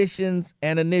petitions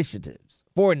and initiatives.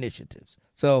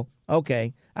 So,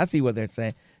 Okay, I see what they're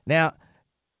saying. Now,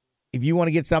 if you want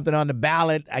to get something on the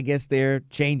ballot, I guess they're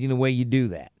changing the way you do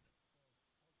that.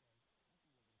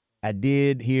 I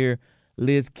did hear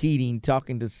Liz Keating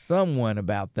talking to someone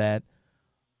about that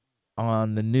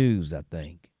on the news, I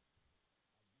think.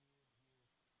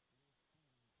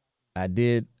 I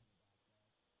did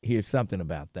hear something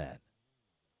about that.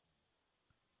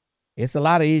 It's a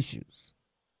lot of issues,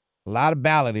 a lot of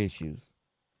ballot issues.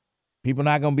 People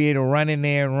not going to be able to run in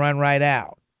there and run right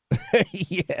out.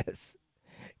 Yes.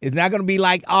 It's not going to be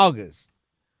like August.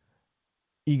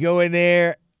 You go in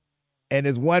there and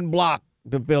there's one block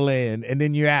to fill in and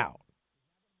then you're out.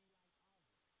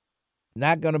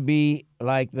 Not going to be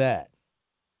like that.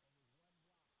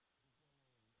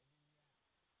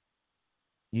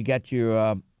 You got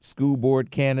your school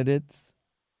board candidates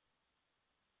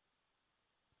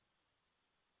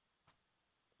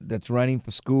that's running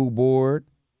for school board.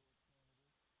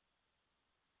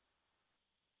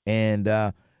 And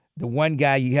the one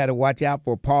guy you had to watch out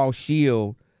for, Paul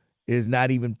Shield, is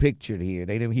not even pictured here.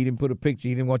 He didn't put a picture.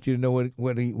 He didn't want you to know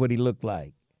what he looked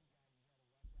like.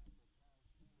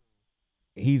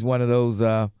 He's one of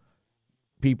those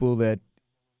people that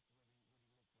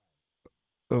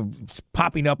are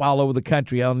popping up all over the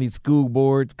country on these school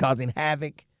boards, causing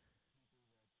havoc.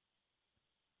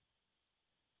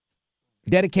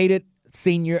 Dedicated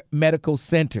senior medical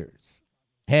centers.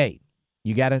 Hey,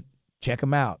 you got to check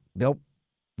them out. They'll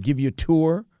give you a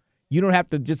tour. You don't have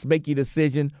to just make your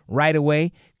decision right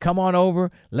away. Come on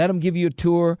over, let them give you a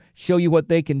tour, show you what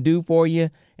they can do for you,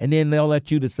 and then they'll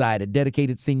let you decide. A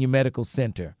Dedicated Senior Medical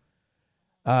Center.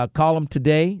 Call them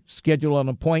today, schedule an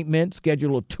appointment,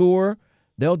 schedule a tour.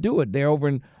 They'll do it. They're over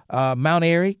in Mount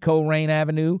Airy, Coleraine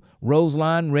Avenue,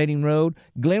 Roseline, Reading Road,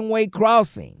 Glenway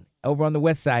Crossing, over on the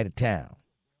west side of town.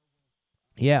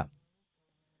 Yeah.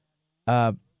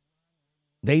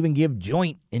 They even give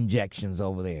joint injections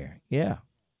over there. Yeah.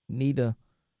 Need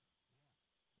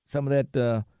some of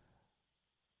that,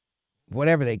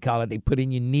 whatever they call it, they put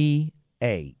in your knee.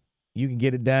 Hey, you can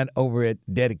get it done over at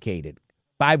Dedicated.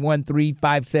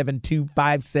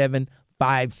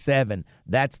 513-572-5757.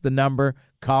 That's the number.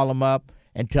 Call them up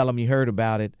and tell them you heard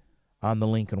about it on the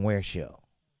Lincoln Ware Show.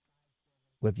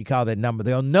 Well, if you call that number,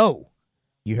 they'll know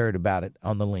you heard about it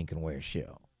on the Lincoln Ware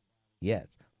Show. Yes,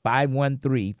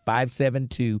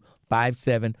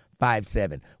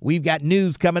 513-572-5757. We've got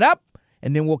news coming up,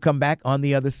 and then we'll come back on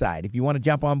the other side. If you want to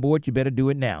jump on board, you better do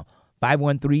it now.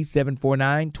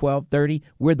 513-749-1230.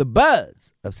 We're the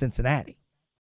Buzz of Cincinnati.